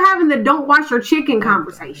we're still having the don't wash your chicken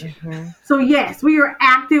conversation. So yes, we are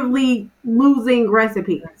actively losing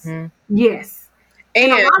recipes. Yes.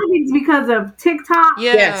 And a lot of it's because of TikTok.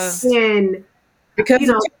 Yes. And because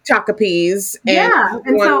of TikTokapees,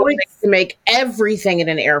 and so it's to make everything in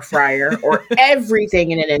an air fryer or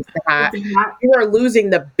everything in an Instant Pot. You are losing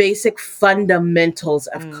the basic fundamentals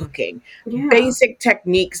of cooking, basic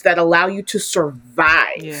techniques that allow you to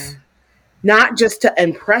survive, not just to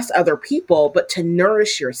impress other people, but to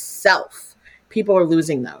nourish yourself. People are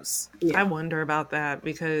losing those. I wonder about that,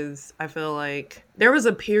 because I feel like there was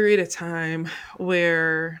a period of time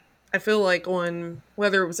where I feel like on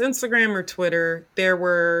whether it was Instagram or Twitter, there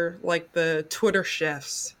were like the Twitter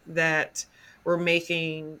chefs that were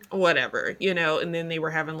making whatever, and then they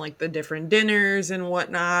were having like the different dinners and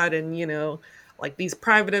whatnot, and, like these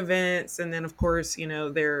private events. And then of course,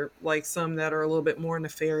 there are like some that are a little bit more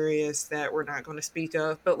nefarious that we're not going to speak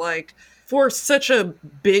of. But like for such a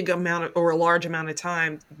big amount or a large amount of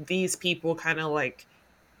time, these people kind of like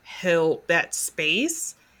held that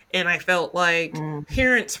space. And I felt like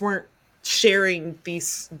parents weren't sharing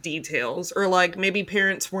these details, or like maybe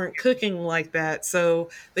parents weren't cooking like that. So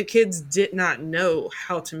the kids did not know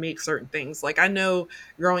how to make certain things. Like I know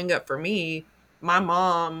growing up for me, my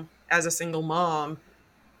mom, as a single mom,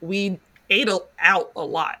 we ate out a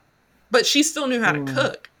lot, but she still knew how to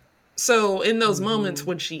cook. So in those moments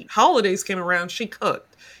when holidays came around, she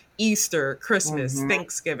cooked. Easter, Christmas,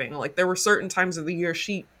 Thanksgiving. Like there were certain times of the year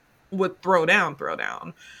she would throw down.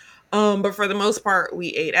 But for the most part, we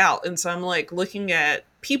ate out. And so I'm like looking at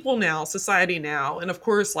people now, society now. And of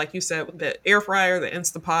course, like you said, with the air fryer, the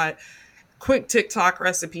Instapot, quick TikTok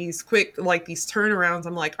recipes, quick, like these turnarounds.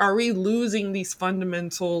 I'm like, are we losing these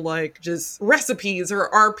fundamental, like just recipes, or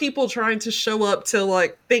are people trying to show up to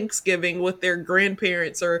like Thanksgiving with their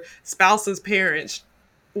grandparents or spouse's parents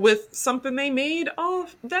with something they made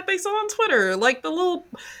off that they saw on Twitter, like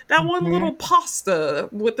that one little pasta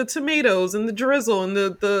with the tomatoes and the drizzle and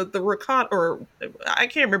the ricotta, or I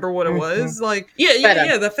can't remember what it was. Like,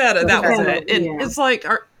 the feta. That was it. And it's like,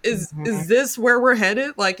 is this where we're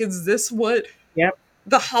headed? Like, is this what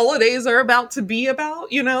the holidays are about to be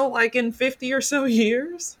about? You know, like in 50 or so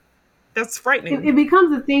years. That's frightening. It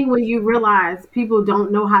becomes a thing when you realize people don't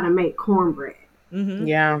know how to make cornbread. Mm-hmm.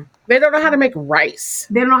 Yeah. They don't know how to make rice.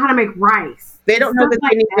 They don't know how to make rice. They don't know that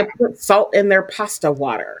they need to put salt in their pasta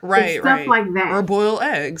water. Right. Stuff like that. Or boil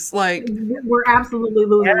eggs. Like, we're absolutely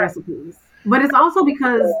losing recipes. But it's also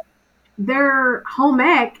because their home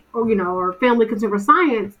ec or family consumer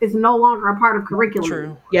science is no longer a part of curriculum.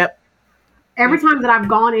 True. Yep. Every time that I've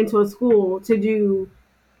gone into a school to do,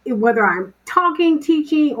 whether I'm talking,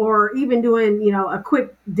 teaching, or even doing, a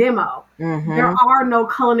quick demo, there are no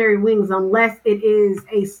culinary wings unless it is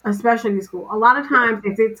a specialty school. A lot of times,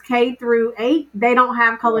 if it's K through 8, they don't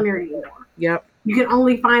have culinary anymore. Yep. You can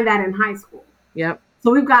only find that in high school. Yep.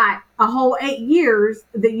 So we've got a whole 8 years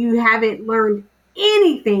that you haven't learned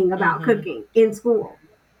anything about cooking in school.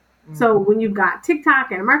 So when you've got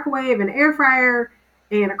TikTok and a microwave and an air fryer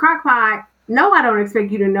and a crock pot, no, I don't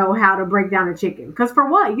expect you to know how to break down a chicken. Because for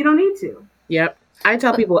what? You don't need to. Yep. I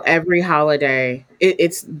tell people every holiday,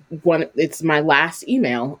 it's my last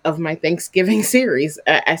email of my Thanksgiving series.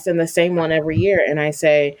 I send the same one every year. And I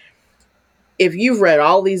say, if you've read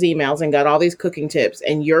all these emails and got all these cooking tips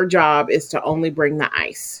and your job is to only bring the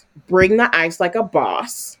ice like a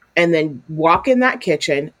boss, and then walk in that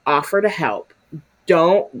kitchen, offer to help.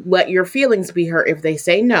 Don't let your feelings be hurt if they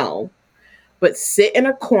say no. But sit in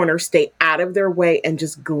a corner, stay out of their way, and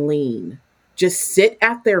just glean. Just sit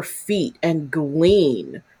at their feet and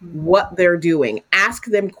glean what they're doing. Ask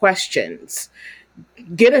them questions.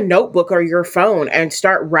 Get a notebook or your phone and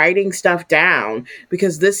start writing stuff down,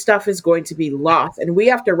 because this stuff is going to be lost. And we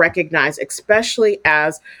have to recognize, especially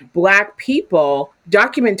as Black people,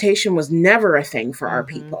 documentation was never a thing for our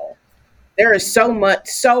people. There is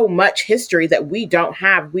so much history that we don't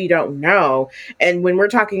have, we don't know. And when we're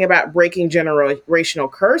talking about breaking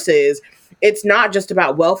generational curses, it's not just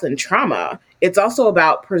about wealth and trauma. It's also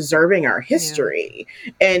about preserving our history.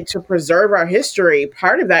 And to preserve our history,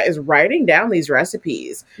 part of that is writing down these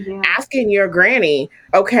recipes, asking your granny,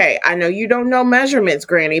 okay, I know you don't know measurements,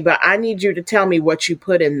 Granny, but I need you to tell me what you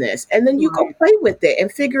put in this. And then you go play with it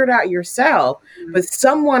and figure it out yourself. But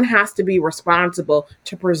someone has to be responsible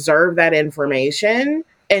to preserve that information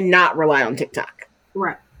and not rely on TikTok.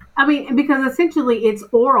 Right. I mean, because essentially it's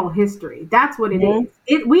oral history. That's what it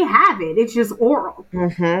is. We have it. It's just oral.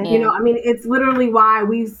 It's literally why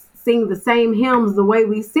we sing the same hymns the way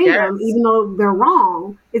we sing them, even though they're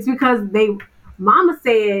wrong. It's because Mama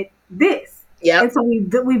said this. Yep. And so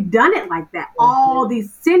we've done it like that all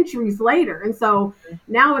these centuries later. And so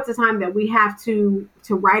now it's a time that we have to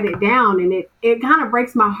write it down. And it kind of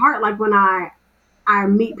breaks my heart. Like when I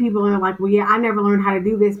meet people and they're like, well, yeah, I never learned how to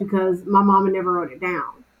do this because my mama never wrote it down.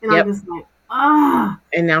 And I'm just like,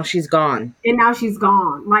 and now she's gone.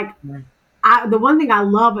 Like, the one thing I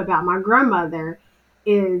love about my grandmother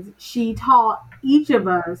is she taught each of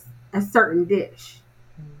us a certain dish.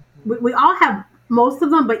 We all have most of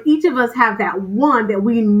them, but each of us have that one that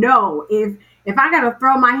we know if I got to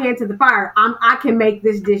throw my hand to the fire, I can make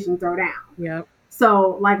this dish and throw down. Yep.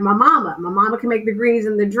 So like my mama can make the greens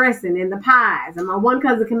and the dressing and the pies. And my one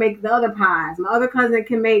cousin can make the other pies. My other cousin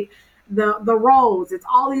can make the rolls. It's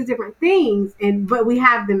all these different things, but we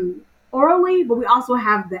have them orally, but we also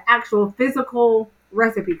have the actual physical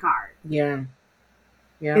recipe card. Yeah.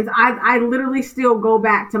 I literally still go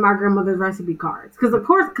back to my grandmother's recipe cards because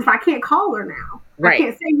I can't call her now. Right. I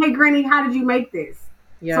can't say, hey Granny, how did you make this?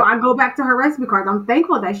 Yep. So I go back to her recipe cards. I'm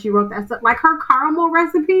thankful that she wrote that stuff. Like her caramel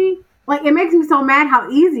recipe, like it makes me so mad how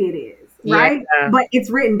easy it is. Right? Yeah. But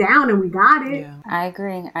it's written down and we got it. Yeah. I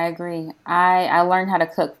agree. I learned how to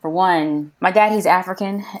cook. For one, my dad, he's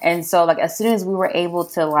African. And so like as soon as we were able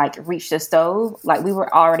to like reach the stove, like we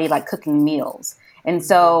were already like cooking meals. And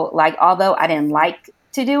so like, although I didn't like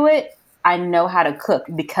to do it, I know how to cook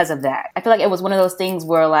because of that. I feel like it was one of those things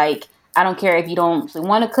where like, I don't care if you don't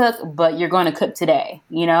want to cook, but you're going to cook today,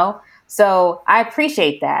 So I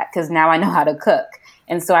appreciate that because now I know how to cook.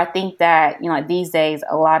 And so I think that, like these days,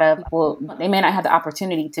 a lot of people, they may not have the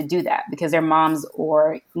opportunity to do that because their moms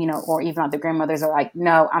or even like their grandmothers are like,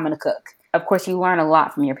 no, I'm going to cook. Of course, you learn a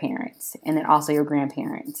lot from your parents and then also your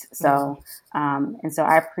grandparents. So, and so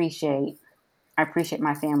I appreciate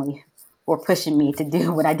my family for pushing me to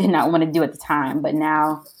do what I did not want to do at the time. But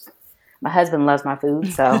now my husband loves my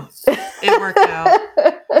food, so it worked out.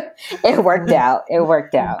 It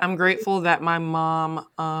worked out. I'm grateful that my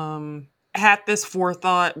mom had this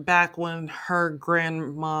forethought back when her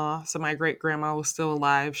grandma, so my great grandma, was still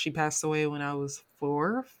alive. She passed away when I was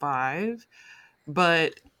 4 or 5,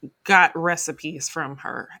 but got recipes from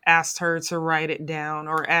her, asked her to write it down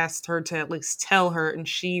or asked her to at least tell her, and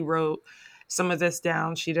she wrote some of this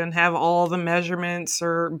down. She didn't have all the measurements,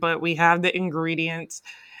 but we have the ingredients,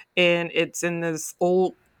 and it's in this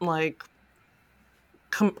old like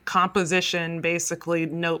composition, basically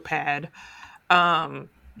notepad.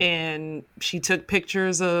 And she took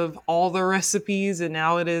pictures of all the recipes, and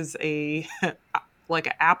now it is a like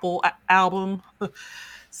an Apple album.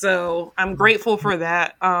 So I'm grateful for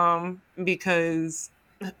that, because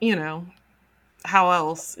how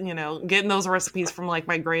else, getting those recipes from like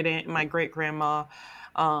my great aunt and my great grandma,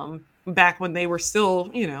 back when they were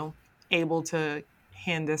still, able to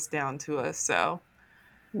hand this down to us. So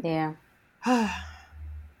yeah.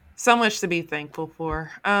 So much to be thankful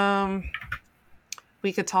for.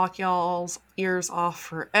 We could talk y'all's ears off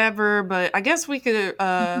forever, but I guess we could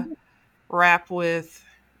wrap with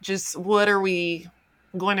just what are we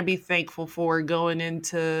going to be thankful for going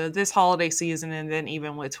into this holiday season, and then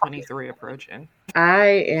even with 23 approaching.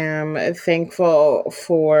 I am thankful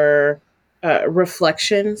for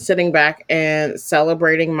reflection, sitting back and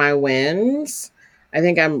celebrating my wins. I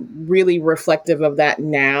think I'm really reflective of that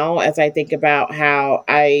now as I think about how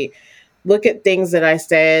I look at things that I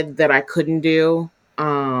said that I couldn't do,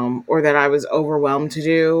 or that I was overwhelmed to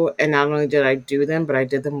do. And not only did I do them, but I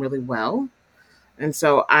did them really well. And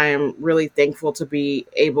so I am really thankful to be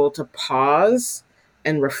able to pause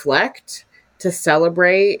and reflect, to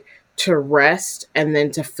celebrate, to rest, and then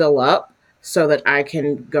to fill up so that I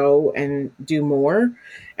can go and do more.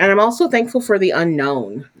 And I'm also thankful for the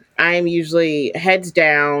unknown. I am usually heads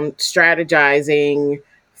down, strategizing,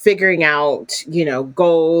 figuring out,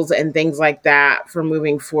 goals and things like that for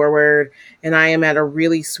moving forward. And I am at a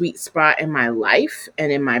really sweet spot in my life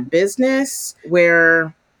and in my business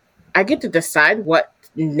where I get to decide what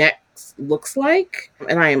next looks like.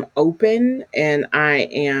 And I am open and I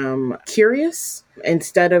am curious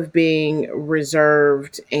instead of being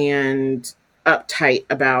reserved and uptight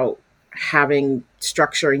about having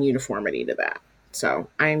structure and uniformity to that. So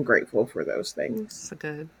I am grateful for those things. So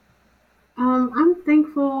good. I'm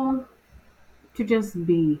thankful to just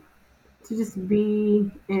be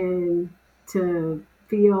and to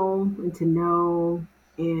feel and to know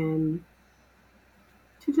and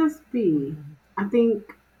to just be. I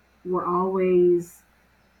think we're always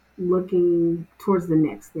looking towards the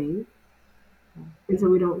next thing. And so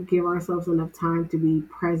we don't give ourselves enough time to be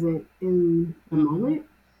present in the moment.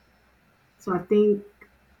 So I think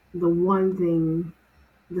the one thing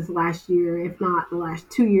this last year, if not the last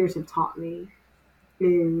 2 years, have taught me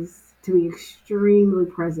is to be extremely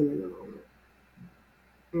present in the moment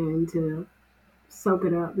and to soak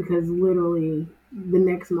it up, because literally the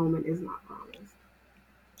next moment is not promised.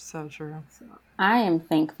 So true. I am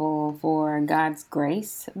thankful for God's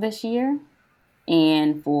grace this year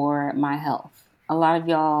and for my health. A lot of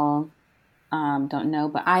y'all don't know,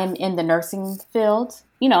 but I am in the nursing field.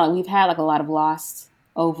 We've had like a lot of loss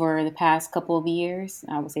over the past couple of years.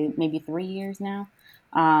 I would say maybe 3 years now.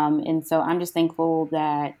 And so I'm just thankful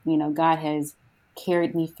that, God has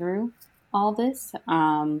carried me through all this.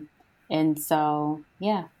 And so,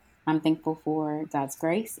 yeah, I'm thankful for God's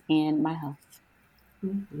grace and my health.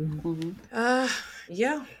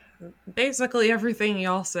 Yeah, basically everything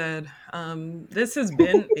y'all said. This has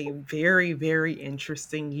been a very, very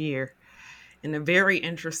interesting year. In a very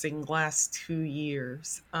interesting last 2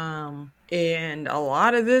 years. And a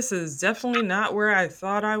lot of this is definitely not where I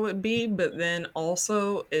thought I would be, but then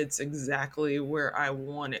also it's exactly where I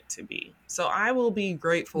want it to be. So I will be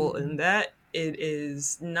grateful in that it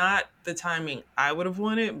is not the timing I would have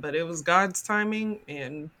wanted, but it was God's timing,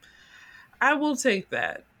 and I will take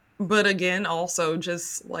that. But again, also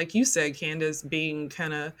just like you said, Candace, being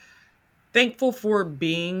kind of thankful for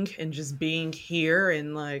being and just being here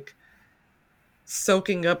and like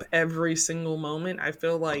soaking up every single moment. I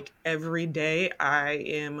feel like every day I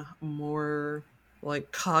am more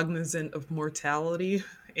like cognizant of mortality.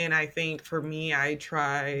 And I think for me, I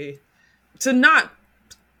try to not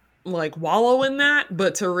like wallow in that,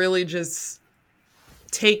 but to really just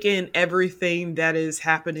take in everything that is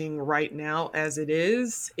happening right now as it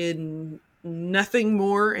is, in nothing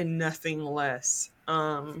more and nothing less.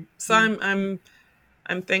 So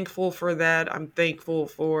I'm thankful for that. I'm thankful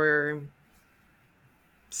for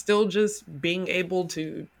still just being able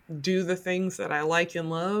to do the things that I like and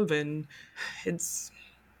love. And it's,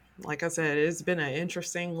 like I said, it's been an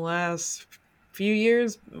interesting last few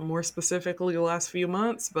years, more specifically the last few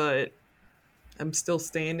months, but I'm still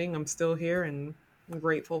standing. I'm still here, and I'm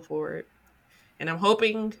grateful for it. And I'm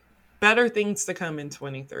hoping better things to come in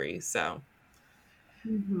 23. So,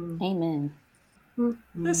 Amen.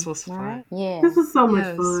 This was fun. Right. Yeah. This was so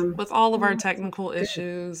much fun. With all of our technical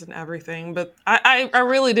issues and everything. But I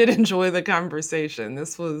really did enjoy the conversation.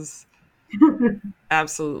 This was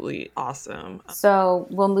absolutely awesome. So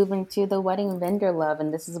we'll move into the wedding vendor love,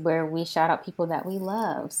 and this is where we shout out people that we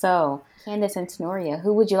love. So Candace and Tenoria,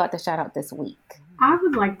 who would you like to shout out this week? I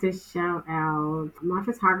would like to shout out my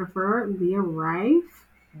photographer, Leah Rife.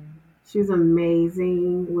 She was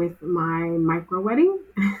amazing with my micro wedding.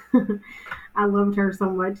 I loved her so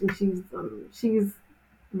much, and she's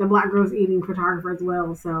the Black Girls Eating photographer as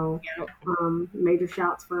well. So major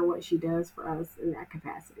shouts for what she does for us in that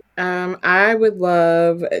capacity. I would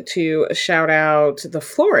love to shout out the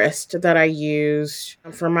florist that I used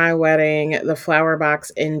for my wedding, the Flower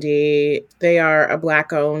Box Indie. They are a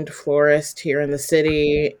Black-owned florist here in the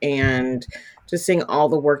city, and just seeing all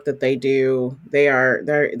the work that they do, they are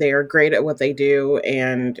great at what they do,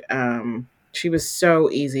 and she was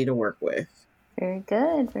so easy to work with. Very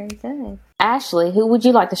good, very good. Ashley, who would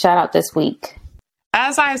you like to shout out this week?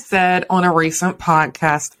 As I said on a recent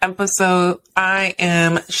podcast episode, I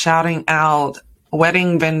am shouting out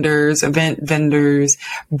wedding vendors, event vendors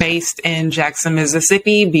based in Jackson,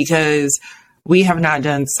 Mississippi, because we have not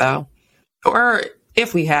done so. Or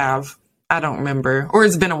if we have, I don't remember, or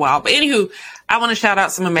it's been a while. But anywho, I want to shout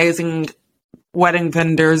out some amazing wedding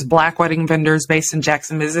vendors, Black wedding vendors based in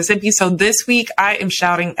Jackson, Mississippi. So this week I am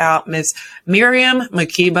shouting out Miss Miriam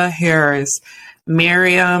Makiba Harris.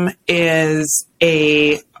 Miriam is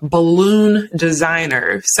a balloon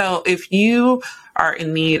designer. So if you are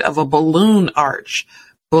in need of a balloon arch,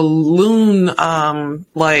 balloon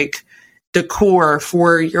like decor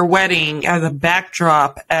for your wedding as a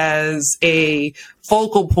backdrop, as a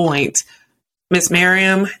focal point, Miss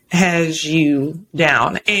Miriam has you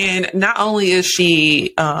down. And not only is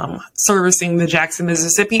she servicing the Jackson,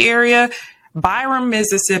 Mississippi area, Byram,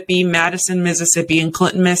 Mississippi, Madison, Mississippi, and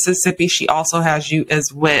Clinton, Mississippi, she also has you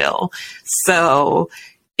as well. So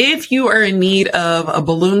if you are in need of a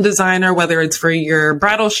balloon designer, whether it's for your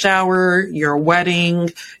bridal shower, your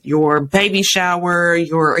wedding, your baby shower,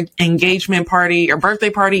 your engagement party, your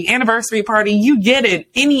birthday party, anniversary party, you get it,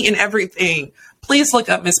 any and everything, please look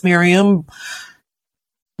up Miss Miriam.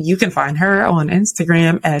 You can find her on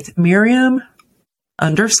Instagram at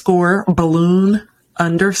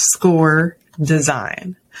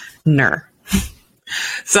Miriam_balloon_designer.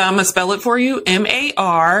 So I'm going to spell it for you.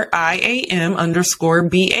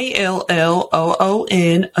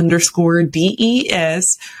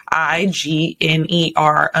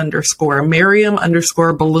 MARIAM_BALLOON_DESIGNER_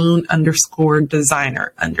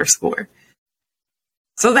 Miriam_balloon_designer_.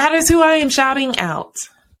 So that is who I am shouting out.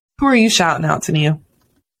 Who are you shouting out, Tania?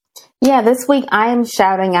 Yeah, this week I am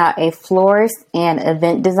shouting out a florist and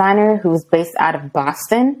event designer who's based out of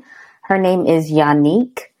Boston. Her name is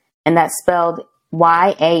Yanique, and that's spelled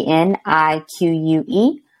YANIQUE.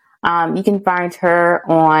 You can find her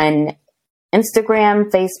on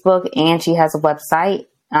Instagram, Facebook, and she has a website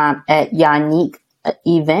at Yanique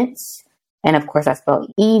Events. And of course, I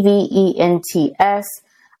spelled EVENTS.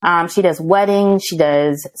 She does weddings, she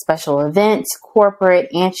does special events, corporate,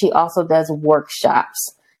 and she also does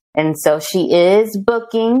workshops. And so she is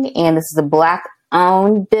booking, and this is a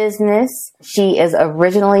Black-owned business. She is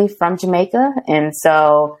originally from Jamaica, and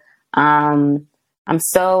so I'm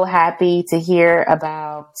so happy to hear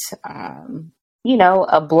about,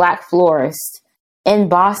 a Black florist in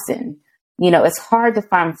Boston. It's hard to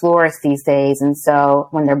find florists these days, and so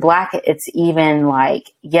when they're Black, it's even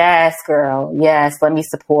like, yes, girl, yes, let me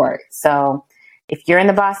support. So if you're in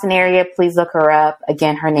the Boston area, please look her up.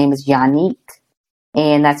 Again, her name is Yanique.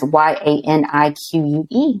 And that's YANIQUE.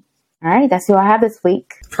 All right, that's who I have this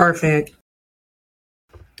week. Perfect.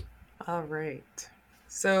 All right.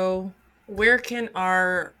 So where can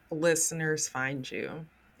our listeners find you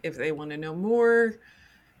if they want to know more,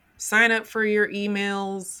 sign up for your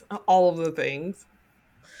emails, all of the things?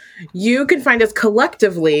 You can find us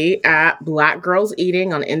collectively at Black Girls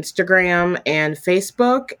Eating on Instagram and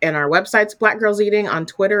Facebook, and our website's Black Girls Eating. On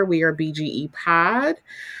Twitter, we are BGE Pod.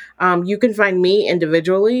 You can find me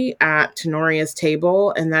individually at Tenoria's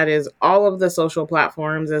Table, and that is all of the social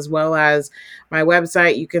platforms as well as my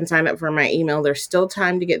website. You can sign up for my email. There's still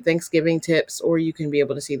time to get Thanksgiving tips, or you can be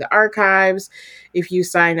able to see the archives if you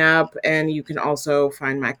sign up. And you can also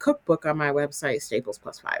find my cookbook on my website, Staples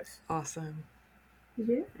Plus 5. Awesome.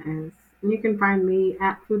 Yes. And you can find me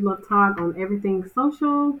at Food Love Talk on everything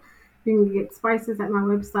social. You can get spices at my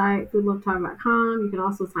website, foodlovetalk.com. You can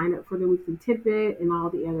also sign up for the weekly tidbit and all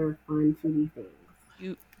the other fun foodie things.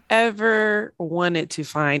 You ever wanted to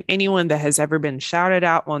find anyone that has ever been shouted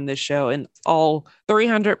out on this show, and all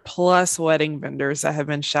 300 plus wedding vendors that have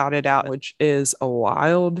been shouted out, which is a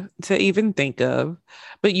wild to even think of,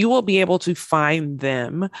 but you will be able to find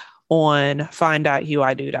them on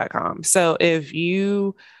find.whoido.com. So if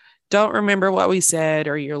you don't remember what we said,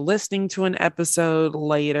 or you're listening to an episode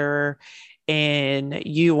later and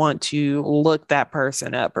you want to look that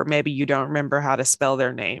person up, or maybe you don't remember how to spell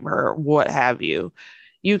their name or what have you,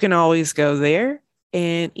 you can always go there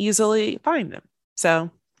and easily find them. So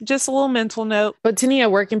just a little mental note. But Tania,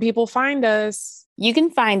 where can people find us? You can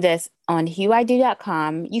find us on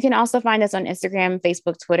whoido.com. You can also find us on Instagram,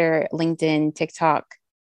 Facebook, Twitter, LinkedIn, TikTok.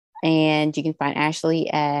 And you can find Ashley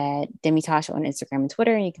at Demitosh on Instagram and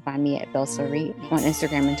Twitter. And you can find me at Belsarie on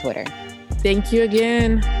Instagram and Twitter. Thank you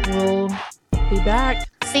again. We'll be back.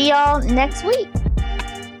 See y'all next week.